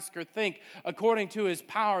can ask or think, according to His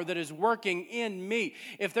power that is working in me.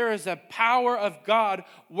 If there is a power of God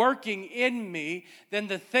working in me, then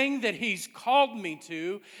the thing that He's called me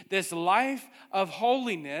to, this life of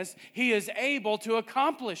holiness, He is able to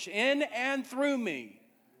accomplish in and through me.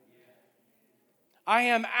 I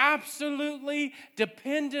am absolutely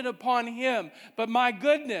dependent upon Him. But my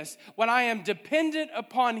goodness, when I am dependent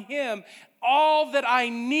upon Him, all that I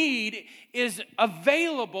need is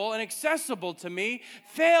available and accessible to me.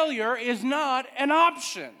 Failure is not an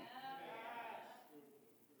option.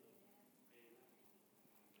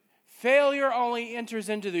 Failure only enters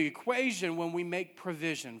into the equation when we make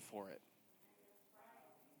provision for it.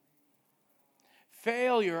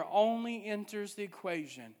 Failure only enters the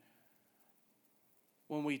equation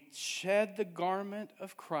when we shed the garment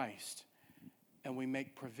of Christ and we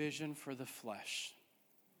make provision for the flesh.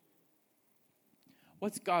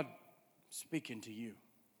 What's God speaking to you?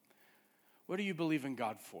 What do you believe in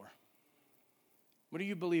God for? What do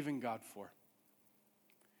you believe in God for?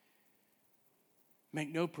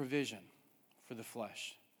 Make no provision for the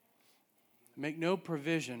flesh. Make no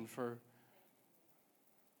provision for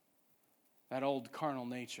that old carnal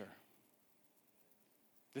nature.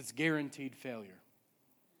 that's guaranteed failure.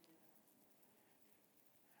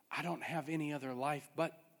 I don't have any other life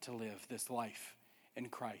but to live this life in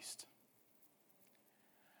Christ.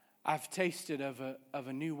 I've tasted of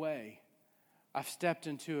a new way. I've stepped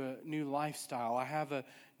into a new lifestyle. I have a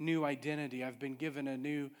new identity. I've been given a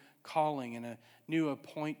new calling and a new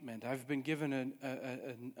appointment. I've been given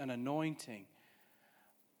an anointing.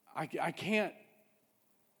 I can't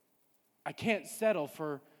settle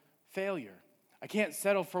for failure. I can't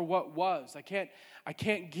settle for what was. I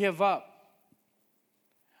can't give up.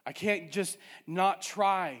 I can't just not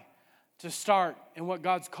try to start in what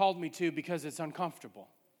God's called me to because it's uncomfortable.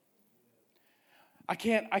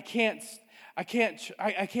 Cannot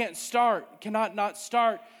not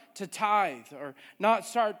start to tithe or not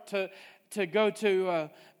start to go to a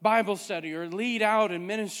Bible study or lead out in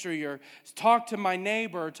ministry or talk to my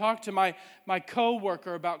neighbor or talk to my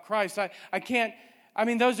coworker about Christ. I can't. I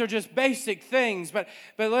mean, those are just basic things, but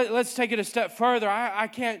let's take it a step further. I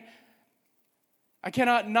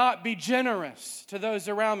cannot not be generous to those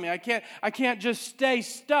around me. I can't just stay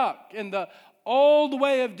stuck in the old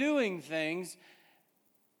way of doing things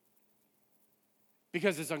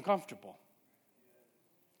because it's uncomfortable.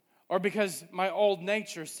 Or because my old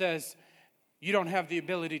nature says, you don't have the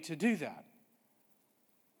ability to do that.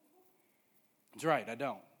 That's right, I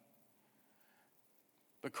don't.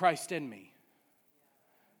 But Christ in me.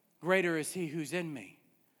 Greater is He who's in me.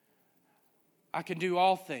 I can do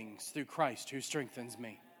all things through Christ who strengthens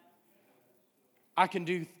me. I can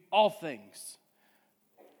do all things.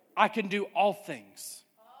 I can do all things.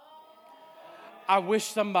 I wish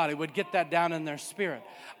somebody would get that down in their spirit.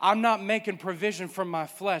 I'm not making provision from my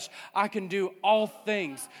flesh. I can do all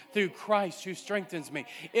things through Christ who strengthens me.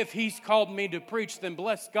 If He's called me to preach, then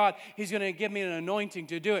bless God, He's going to give me an anointing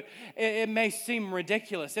to do it. It may seem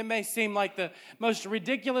ridiculous. It may seem like the most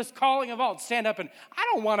ridiculous calling of all. Stand up and, I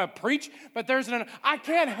don't want to preach, but I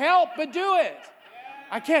can't help but do it.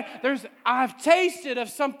 I've tasted of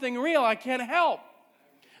something real. I can't help.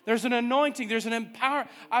 There's an anointing. There's an empower.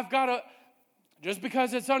 I've got to, just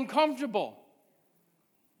because it's uncomfortable.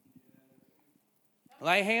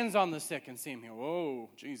 Lay hands on the sick and see Him heal. Whoa,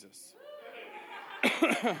 Jesus.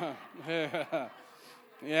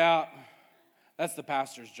 Yeah, that's the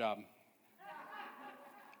pastor's job.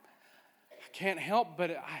 I can't help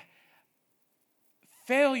but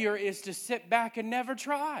failure is to sit back and never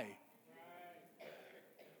try.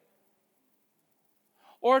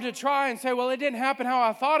 Or to try and say, well, it didn't happen how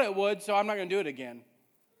I thought it would, so I'm not going to do it again.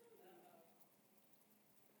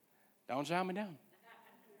 Don't shout me down.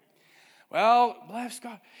 Well, bless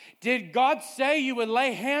God. Did God say you would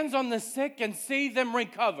lay hands on the sick and see them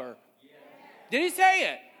recover? Yes. Did He say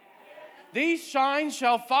it? Yes. These signs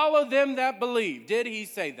shall follow them that believe. Did He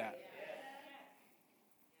say that? Yes.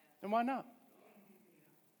 Then why not?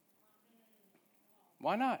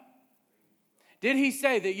 Why not? Did He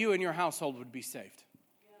say that you and your household would be saved? Yes.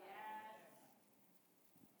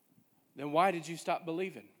 Then why did you stop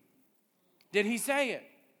believing? Did He say it?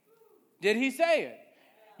 Did He say it?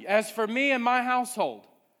 As for me and my household,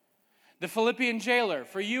 the Philippian jailer,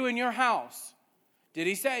 for you and your house, did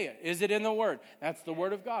He say it? Is it in the Word? That's the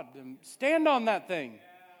Word of God. Then stand on that thing.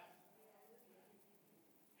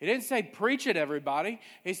 He didn't say preach it, everybody.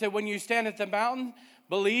 He said when you stand at the mountain,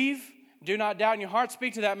 believe, do not doubt in your heart,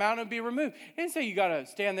 speak to that mountain and be removed. He didn't say you got to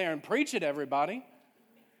stand there and preach it, everybody.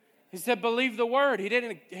 He said, believe the Word. He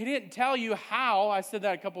didn't tell you how. I said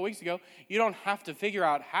that a couple weeks ago. You don't have to figure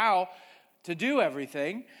out how to do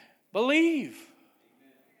everything. Believe.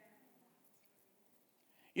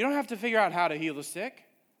 You don't have to figure out how to heal the sick.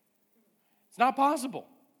 It's not possible.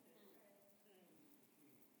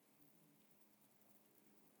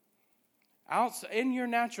 In your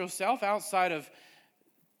natural self, outside of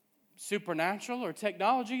supernatural or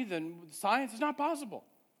technology, then science is not possible.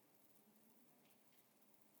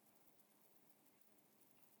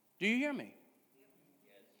 Do you hear me?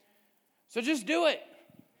 So just do it.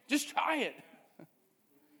 Just try it.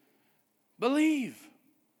 Believe.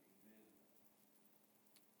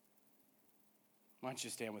 Why don't you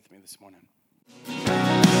stand with me this morning?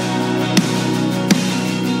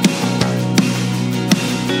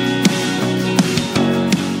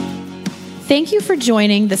 Thank you for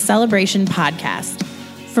joining the Celebration Podcast.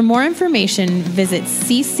 For more information, visit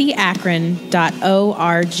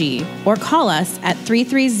ccakron.org or call us at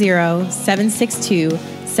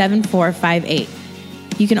 330-762-7458.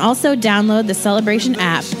 You can also download the Celebration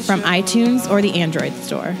app from iTunes or the Android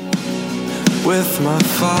store. With my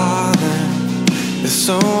Father, it's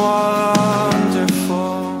so all